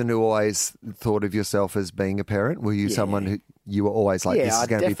person who always thought of yourself as being a parent? Were you someone who you were always like, this is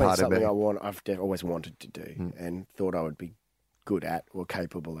going to be part of me? I've always wanted to do and thought I would be good at or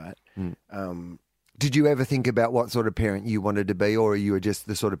capable at. Did you ever think about what sort of parent you wanted to be, or you were just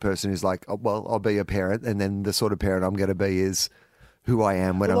the sort of person who's like, oh, well, I'll be a parent, and then the sort of parent I'm going to be is who I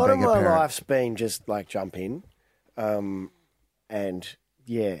am when I'm being a parent? A lot of my life's been just like jump in, and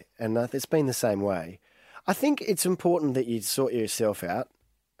it's been the same way. I think it's important that you sort yourself out,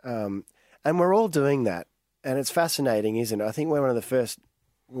 and we're all doing that, and it's fascinating, isn't it? I think we're one of the first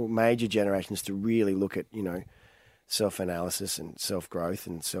major generations to really look at, self-analysis and self-growth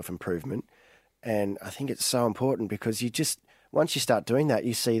and self-improvement. And I think it's so important because once you start doing that,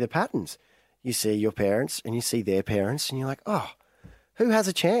 you see the patterns. You see your parents and you see their parents and you're like, oh, who has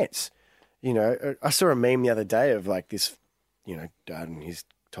a chance? I saw a meme the other day of like this, dad and his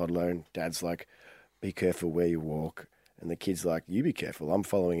toddler, and dad's like, be careful where you walk. And the kid's like, you be careful, I'm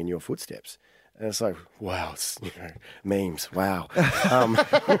following in your footsteps. And it's like, wow, memes, wow.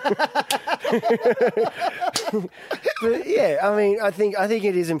 But yeah, I mean, I think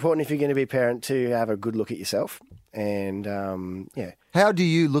it is important if you're going to be a parent to have a good look at yourself. And How do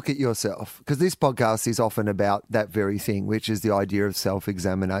you look at yourself? Because this podcast is often about that very thing, which is the idea of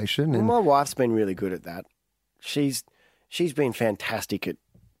self-examination. Well, my wife's been really good at that. She's been fantastic at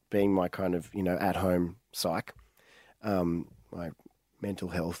being my kind of, at-home psych, my mental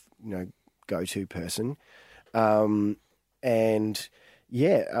health, go-to person.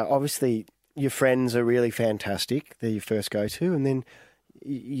 Obviously your friends are really fantastic. They're your first go-to. And then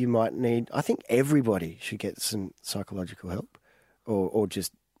you might need, I think everybody should get some psychological help or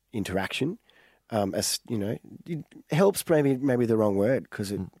just interaction. It helps maybe the wrong word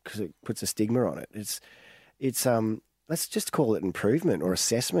because it puts a stigma on it. It's let's just call it improvement or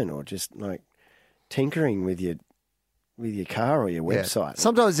assessment or just like tinkering with your car or your website.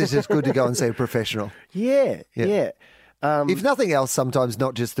 Sometimes it's just good to go and see a professional. Yeah. If nothing else, sometimes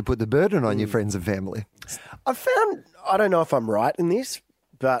not just to put the burden on your friends and family. I don't know if I'm right in this,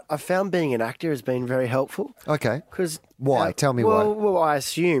 but I found being an actor has been very helpful. Okay. Why? Tell me why. Well, I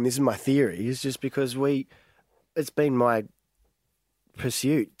assume, this is my theory, is just because it's been my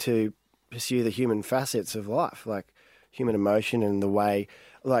pursuit to pursue the human facets of life, like human emotion and the way,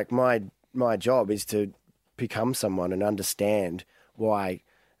 like my job is to become someone and understand why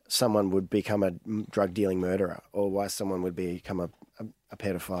someone would become a drug-dealing murderer or why someone would become a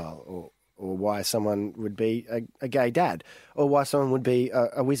pedophile or why someone would be a gay dad or why someone would be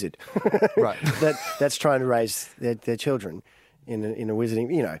a wizard. Right. That's trying to raise their children in a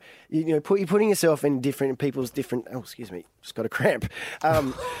wizarding, you're putting yourself in different people's different, oh, excuse me, just got a cramp.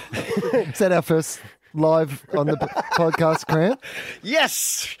 Is that our first live on the podcast cramp?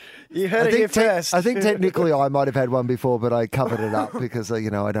 Yes! You heard it here first. I think technically I might have had one before, but I covered it up because, I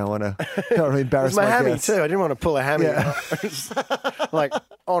don't want to embarrass my hammy guests. too. I didn't want to pull a hammy like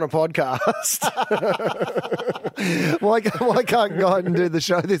on a podcast. Why can't Guyton do the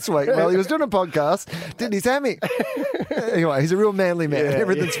show this week? Well, he was doing a podcast, did his hammy. Anyway, he's a real manly man.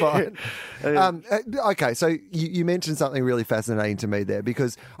 Everything's fine. Okay, so you mentioned something really fascinating to me there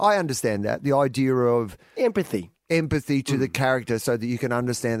because I understand that, the idea of empathy. empathy to the character so that you can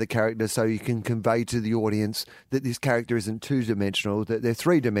understand the character, so you can convey to the audience that this character isn't two-dimensional, that they're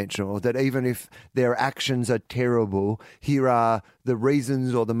three-dimensional, that even if their actions are terrible, here are the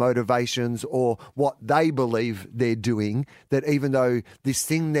reasons or the motivations or what they believe they're doing, that even though this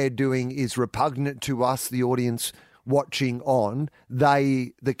thing they're doing is repugnant to us, the audience watching on,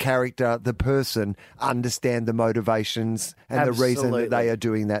 they, the character, the person, understand the motivations and the reason that they are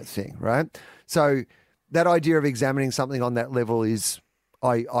doing that thing, right? So that idea of examining something on that level is,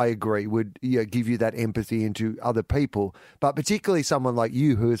 I agree, would give you that empathy into other people. But particularly someone like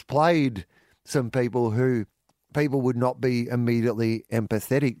you who has played some people who people would not be immediately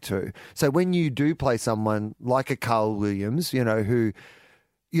empathetic to. So when you do play someone like a Carl Williams, who,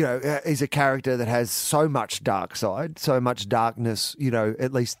 is a character that has so much dark side, so much darkness,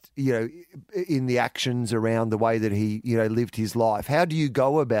 at least, in the actions around the way that he, lived his life. How do you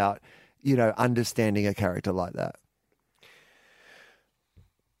go about understanding a character like that?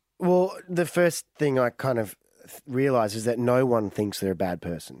 Well, the first thing I kind of realize is that no one thinks they're a bad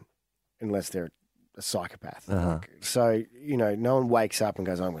person unless they're a psychopath. Uh-huh. So, no one wakes up and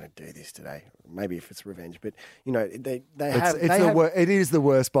goes, I'm going to do this today. Maybe if it's revenge, but, it is the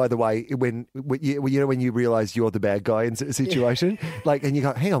worst, by the way, when you realize you're the bad guy in a situation, and you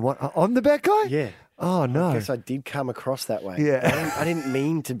go, hang on, what? I'm the bad guy? Yeah. Oh, no. I guess I did come across that way. Yeah. I didn't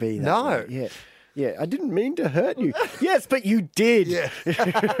mean to be that No. way. Yeah. Yeah, I didn't mean to hurt you. Yes, but you did. Yeah.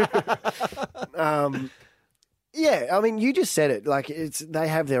 Yeah, I mean, you just said it. They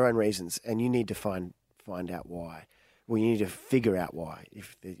have their own reasons, and you need to find out why. Well, you need to figure out why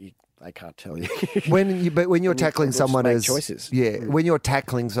if they can't tell you. when you're tackling someone make as choices. Yeah, when you're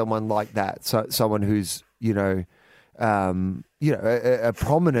tackling someone like that, so someone who's a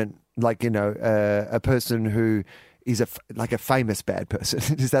prominent, a person who is a famous bad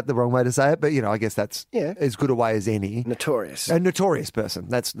person. Is that the wrong way to say it? But I guess that's as good a way as any. Notorious. A notorious person.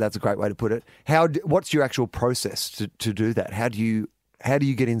 That's a great way to put it. What's your actual process to do that? How do you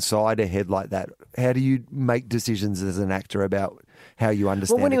get inside a head like that? How do you make decisions as an actor about how you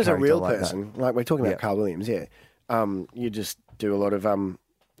understand? Well, when he was a real like person, like we're talking about Carl Williams, you just do a lot of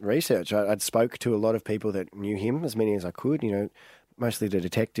research. I'd spoke to a lot of people that knew him, as many as I could. Mostly the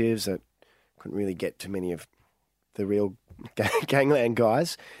detectives that couldn't really get to many of the real gangland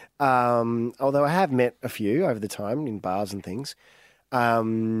guys. Although I have met a few over the time in bars and things.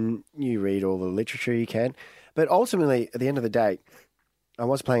 You read all the literature you can. But ultimately, at the end of the day, I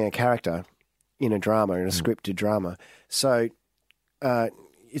was playing a character in a drama, in a scripted drama. So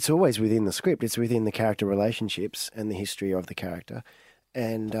it's always within the script. It's within the character relationships and the history of the character.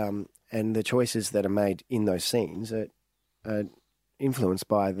 And the choices that are made in those scenes are influenced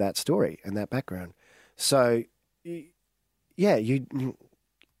by that story and that background. So, yeah,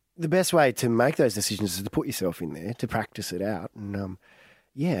 the best way to make those decisions is to put yourself in there, to practice it out, and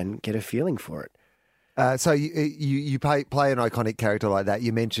and get a feeling for it. So you play an iconic character like that.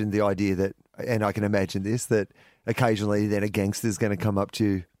 You mentioned the idea that, and I can imagine this, that occasionally then a gangster's going to come up to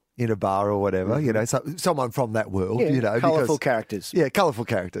you in a bar or whatever, someone from that world, colourful characters. Yeah, colourful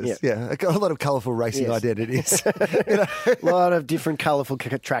characters. Yeah, a lot of colourful racing identities. A lot of different colourful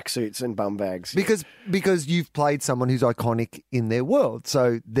tracksuits and bum bags. Because you've played someone who's iconic in their world,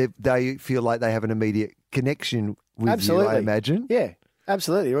 so they feel like they have an immediate connection with you, I imagine. Yeah.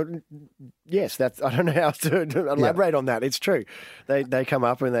 Absolutely. Yes, I don't know how to elaborate on that. It's true. They come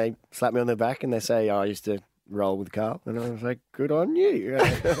up and they slap me on the back and they say, I used to roll with Carl. And I was like, good on you.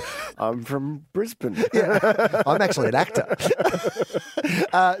 I'm from Brisbane. Yeah, I'm actually an actor.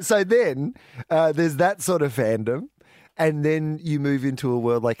 So then there's that sort of fandom. And then you move into a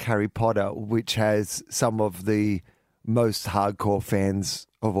world like Harry Potter, which has some of the most hardcore fans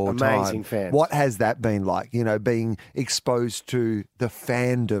of all time. Amazing fans. What has that been like, being exposed to the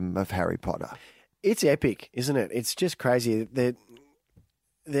fandom of Harry Potter? It's epic, isn't it? It's just crazy. They're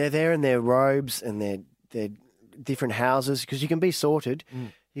there in their robes and their different houses, because you can be sorted.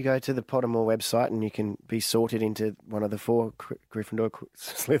 You go to the Pottermore website and you can be sorted into one of the four: Gryffindor,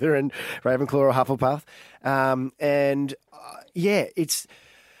 Slytherin, Ravenclaw, or Hufflepuff.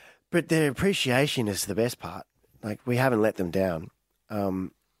 But their appreciation is the best part. Like, we haven't let them down.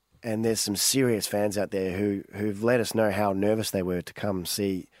 And there's some serious fans out there who've let us know how nervous they were to come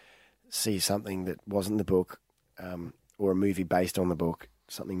see something that wasn't the book, or a movie based on the book,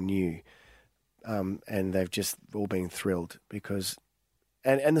 something new. And they've just all been thrilled because,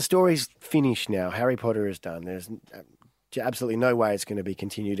 and the story's finished now. Harry Potter is done. There's absolutely no way it's going to be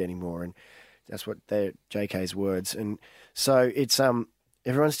continued anymore. And that's what they're JK's words. And so it's,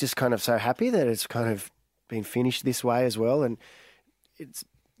 everyone's just kind of so happy that it's kind of been finished this way as well. And it's,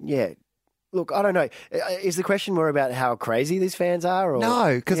 Look, I don't know. Is the question more about how crazy these fans are? Or?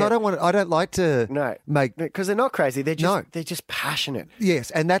 No, because I don't like to make. Because they're not crazy. They're just passionate.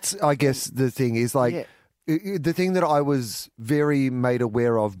 Yes, and that's, I guess, the thing is like the thing that I was very made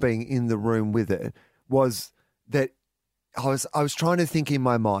aware of being in the room with it was that I was trying to think in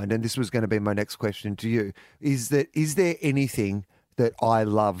my mind, and this was going to be my next question to you: is there anything that I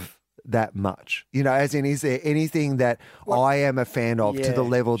love that much? You know, as in, is there anything that I am a fan of to the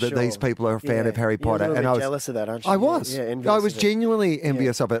level that these people are a fan of Harry Potter? You're a little bit jealous of that, aren't you? I was. I was genuinely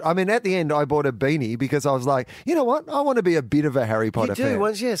envious of it. I mean, at the end, I bought a beanie because I was like, you know what? I want to be a bit of a Harry Potter fan.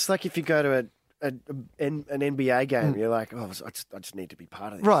 Once, it's like if you go to an NBA game, you're like, oh, I just need to be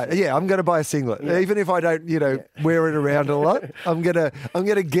part of this. Right? Yeah, I'm going to buy a singlet, even if I don't, wear it around a lot. I'm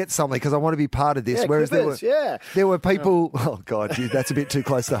gonna get something because I want to be part of this. Yeah, whereas there were people. Oh God, that's a bit too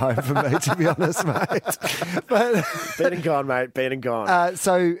close to home for me, to be honest, mate. But been and gone, mate. Been and gone.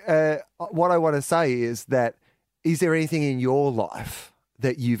 So what I want to say is that is there anything in your life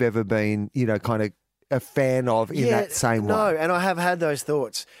that you've ever been, kind of a fan of in that same way? No, and I have had those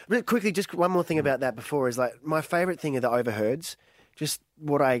thoughts. But quickly, just one more thing about that before is like my favourite thing are the overheards. Just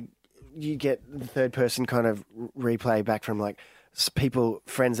you get the third person kind of replay back from like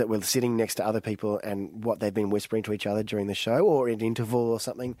friends that were sitting next to other people and what they've been whispering to each other during the show or in interval or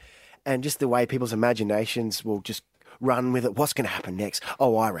something. And just the way people's imaginations will just run with it. What's going to happen next?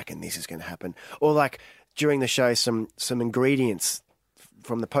 Oh, I reckon this is going to happen. Or like during the show, some ingredients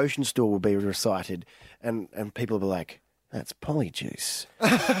from the potion store will be recited, and people will be like, "That's polyjuice,"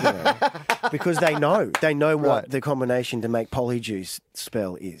 because they know what the combination to make polyjuice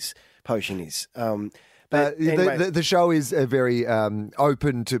potion is. But anyway, the show is very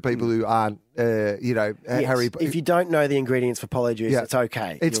open to people who aren't, Harry. If you don't know the ingredients for polyjuice, it's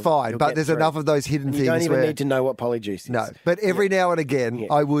okay. It's fine, but there's enough of those hidden things. You don't even need to know what polyjuice is. No, but every now and again,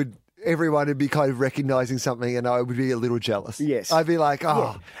 everyone would be kind of recognising something and I would be a little jealous. Yes. I'd be like,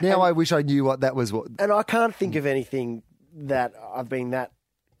 I wish I knew what that was. And I can't think of anything that I've been that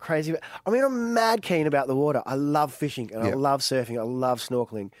crazy about. I mean, I'm mad keen about the water. I love fishing and I love surfing. I love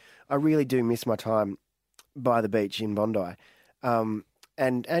snorkeling. I really do miss my time by the beach in Bondi and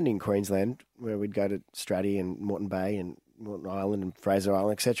in Queensland where we'd go to Straddie and Moreton Bay and Moreton Island and Fraser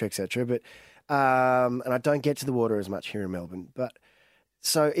Island, et cetera, but and I don't get to the water as much here in Melbourne. But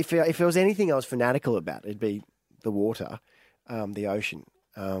so if there was anything I was fanatical about, it'd be the water, the ocean.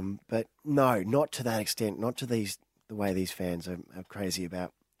 But no, not to that extent, not to the way these fans are crazy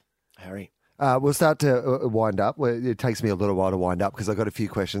about Harry. We'll start to wind up. It takes me a little while to wind up because I've got a few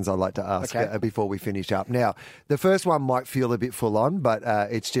questions I'd like to ask before we finish up. Now, the first one might feel a bit full on, but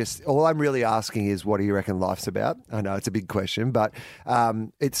it's just all I'm really asking is what do you reckon life's about? I know it's a big question, but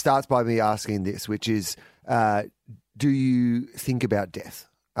it starts by me asking this, which is, do you think about death?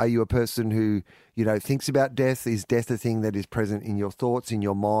 Are you a person who, thinks about death? Is death a thing that is present in your thoughts, in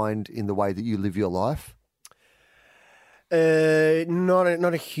your mind, in the way that you live your life? Not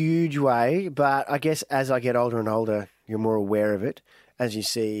a huge way, but I guess as I get older and older, you're more aware of it. As you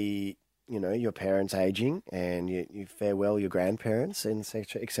see, your parents aging and you farewell your grandparents, and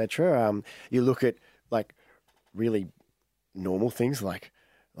et cetera. You look at like really normal things like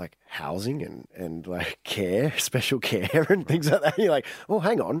housing and like care, special care and things like that. You're like, oh,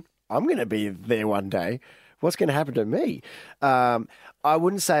 hang on, I'm going to be there one day. What's going to happen to me? I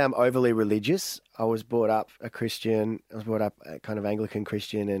wouldn't say I'm overly religious. I was brought up a Christian. I was brought up a kind of Anglican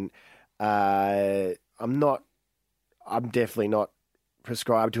Christian, and I'm definitely not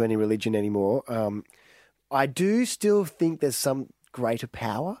prescribed to any religion anymore. I do still think there's some greater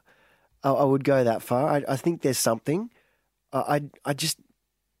power. I would go that far. I think there's something. I just,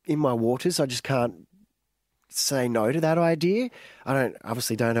 in my waters, I just can't say no to that idea. I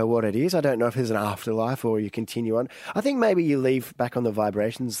obviously don't know what it is. I don't know if there's an afterlife or you continue on. I think maybe you leave back on the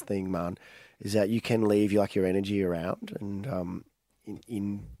vibrations thing, man, is that you can leave your energy around and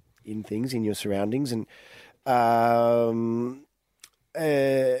in things, in your surroundings. And I'm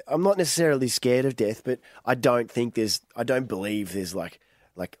not necessarily scared of death, but I don't believe there's like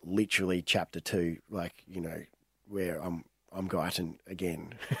literally chapter 2, where I'm Guyton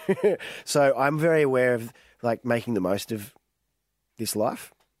again. So I'm very aware of making the most of this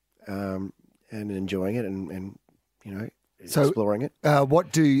life and enjoying it and exploring it.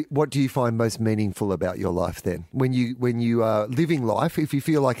 What do you find most meaningful about your life then? When you are living life, if you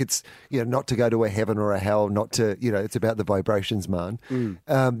feel like it's not to go to a heaven or a hell, not to it's about the vibrations, man.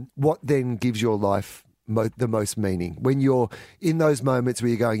 What then gives your life the most meaning? When you're in those moments where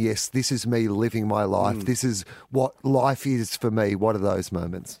you're going, yes, this is me living my life. This is what life is for me. What are those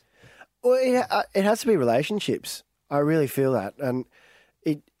moments? Well, it has to be relationships. I really feel that, and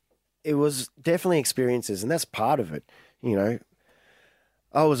it was definitely experiences, and that's part of it. You know,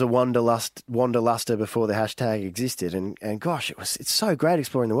 I was a wanderluster before the hashtag existed, and gosh, it's so great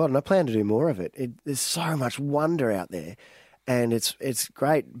exploring the world, and I plan to do more of it. There's so much wonder out there, and it's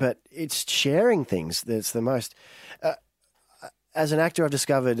great, but it's sharing things that's the most. As an actor, I've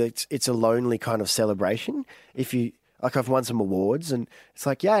discovered it's a lonely kind of celebration. If you like, I've won some awards, and it's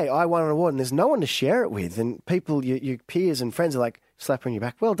like, yay, I won an award, and there's no one to share it with, and people, your peers and friends are like slapping your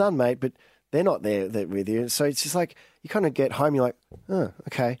back, well done, mate, but they're not there with you. So it's just like you kind of get home, you're like, oh,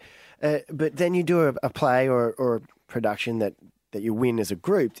 okay, but then you do a play or a production that you win as a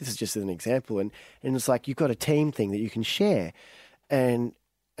group. This is just an example, and it's like you've got a team thing that you can share, and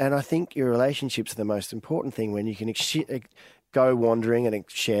I think your relationships are the most important thing when you can go wandering and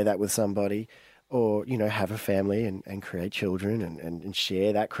share that with somebody, or, you know, have a family and create children and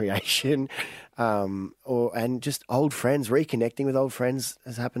share that creation, and just old friends, reconnecting with old friends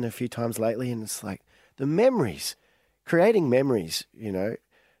has happened a few times lately, and it's like the memories, creating memories, you know,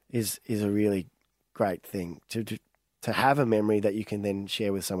 is a really great thing. To have a memory that you can then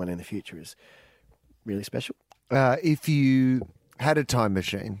share with someone in the future is really special. If you had a time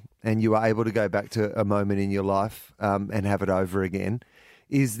machine and you were able to go back to a moment in your life and have it over again,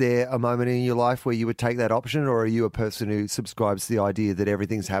 is there a moment in your life where you would take that option, or are you a person who subscribes to the idea that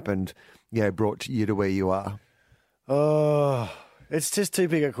everything's happened, you know, brought you to where you are? Oh, it's just too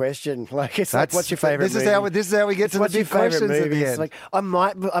big a question. Like, it's like, what's your favorite movie? This is how we get to the big questions at the end. Like, I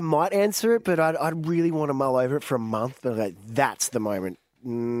might answer it, but I'd really want to mull over it for a month. But like, that's the moment. Okay,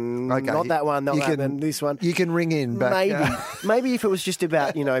 not that one, not that one, this one. You can ring in back. Maybe if it was just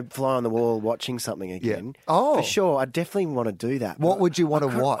about, you know, fly on the wall, watching something again. Yeah. Oh, for sure, I definitely want to do that. What would you want to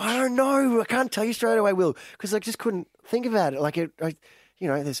watch? I don't know. I can't tell you straight away, Will, because I just couldn't think about it. Like, you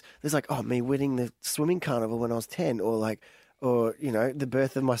know, there's like, oh, me winning the swimming carnival when I was 10, or you know, the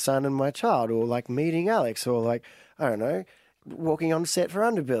birth of my son and my child, or like meeting Alex, or like, I don't know, walking on set for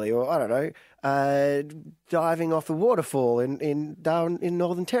Underbelly, or I don't know, diving off the waterfall in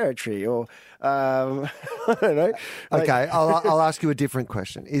Northern Territory, or I don't know. Okay, I'll ask you a different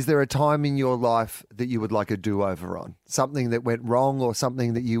question. Is there a time in your life that you would like a do-over on? Something that went wrong, or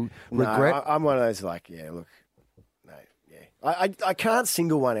something that you regret? No, I'm one of those like, yeah, look, no, yeah, I can't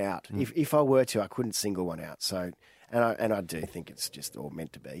single one out. If I were to, I couldn't single one out. So, and I do think it's just all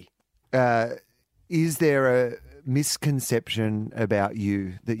meant to be. Is there a misconception about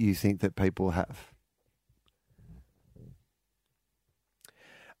you that you think that people have?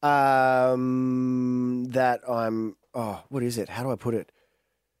 That I'm, what is it? How do I put it?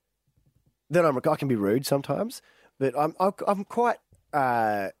 That I can be rude sometimes, but I'm quite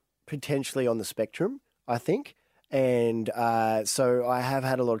potentially on the spectrum, I think. And so I have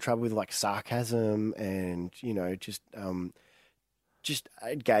had a lot of trouble with like sarcasm and, you know, just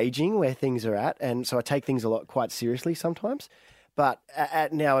gauging where things are at, and so I take things quite seriously sometimes. But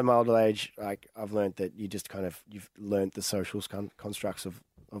now in my older age, like, I've learned that you've learned the social constructs of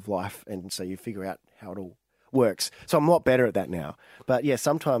life, and so you figure out how it all works. So I'm a lot better at that now. But yeah,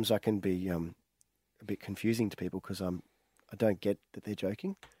 sometimes I can be a bit confusing to people because I don't get that they're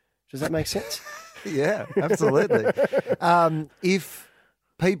joking. Does that make sense? Yeah, absolutely. If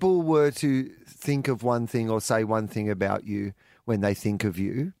people were to think of one thing or say one thing about you when they think of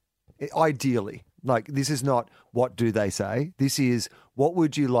you, ideally, like, this is not what do they say, this is what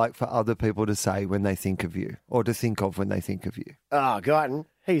would you like for other people to say when they think of you, or to think of when they think of you? Oh, Guyton,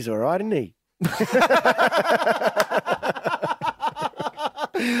 he's all right, isn't he?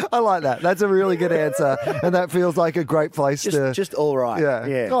 I like that. That's a really good answer, and that feels like a great place to... Just all right. Yeah.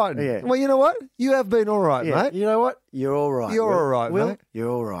 Yeah. Well, you know what? You have been all right, mate. You know what? You're all right. You're all right, Will, mate.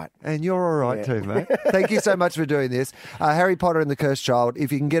 You're all right. And you're all right too, mate. Thank you so much for doing this. Harry Potter and the Cursed Child,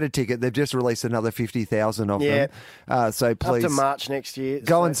 if you can get a ticket, they've just released another 50,000 of them. So please... Up to March next year.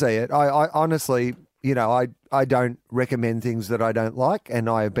 Go and see it. I honestly... You know, I don't recommend things that I don't like, and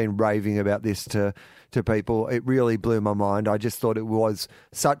I have been raving about this to people. It really blew my mind. I just thought it was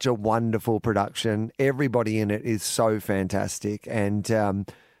such a wonderful production. Everybody in it is so fantastic, and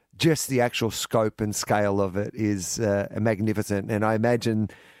just the actual scope and scale of it is magnificent. And I imagine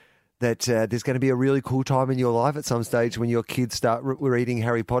that there's going to be a really cool time in your life at some stage when your kids start reading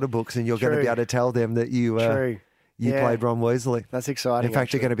Harry Potter books, and you're going to be able to tell them that you... You played Ron Weasley. That's exciting. In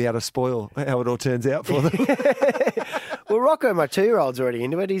fact, you're going to be able to spoil how it all turns out for them. Well, Rocco, my 2-year-old's already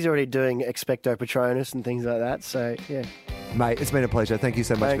into it. He's already doing Expecto Patronus and things like that. So, yeah. Mate, it's been a pleasure. Thanks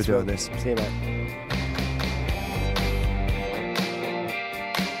so much for doing this. See you, mate.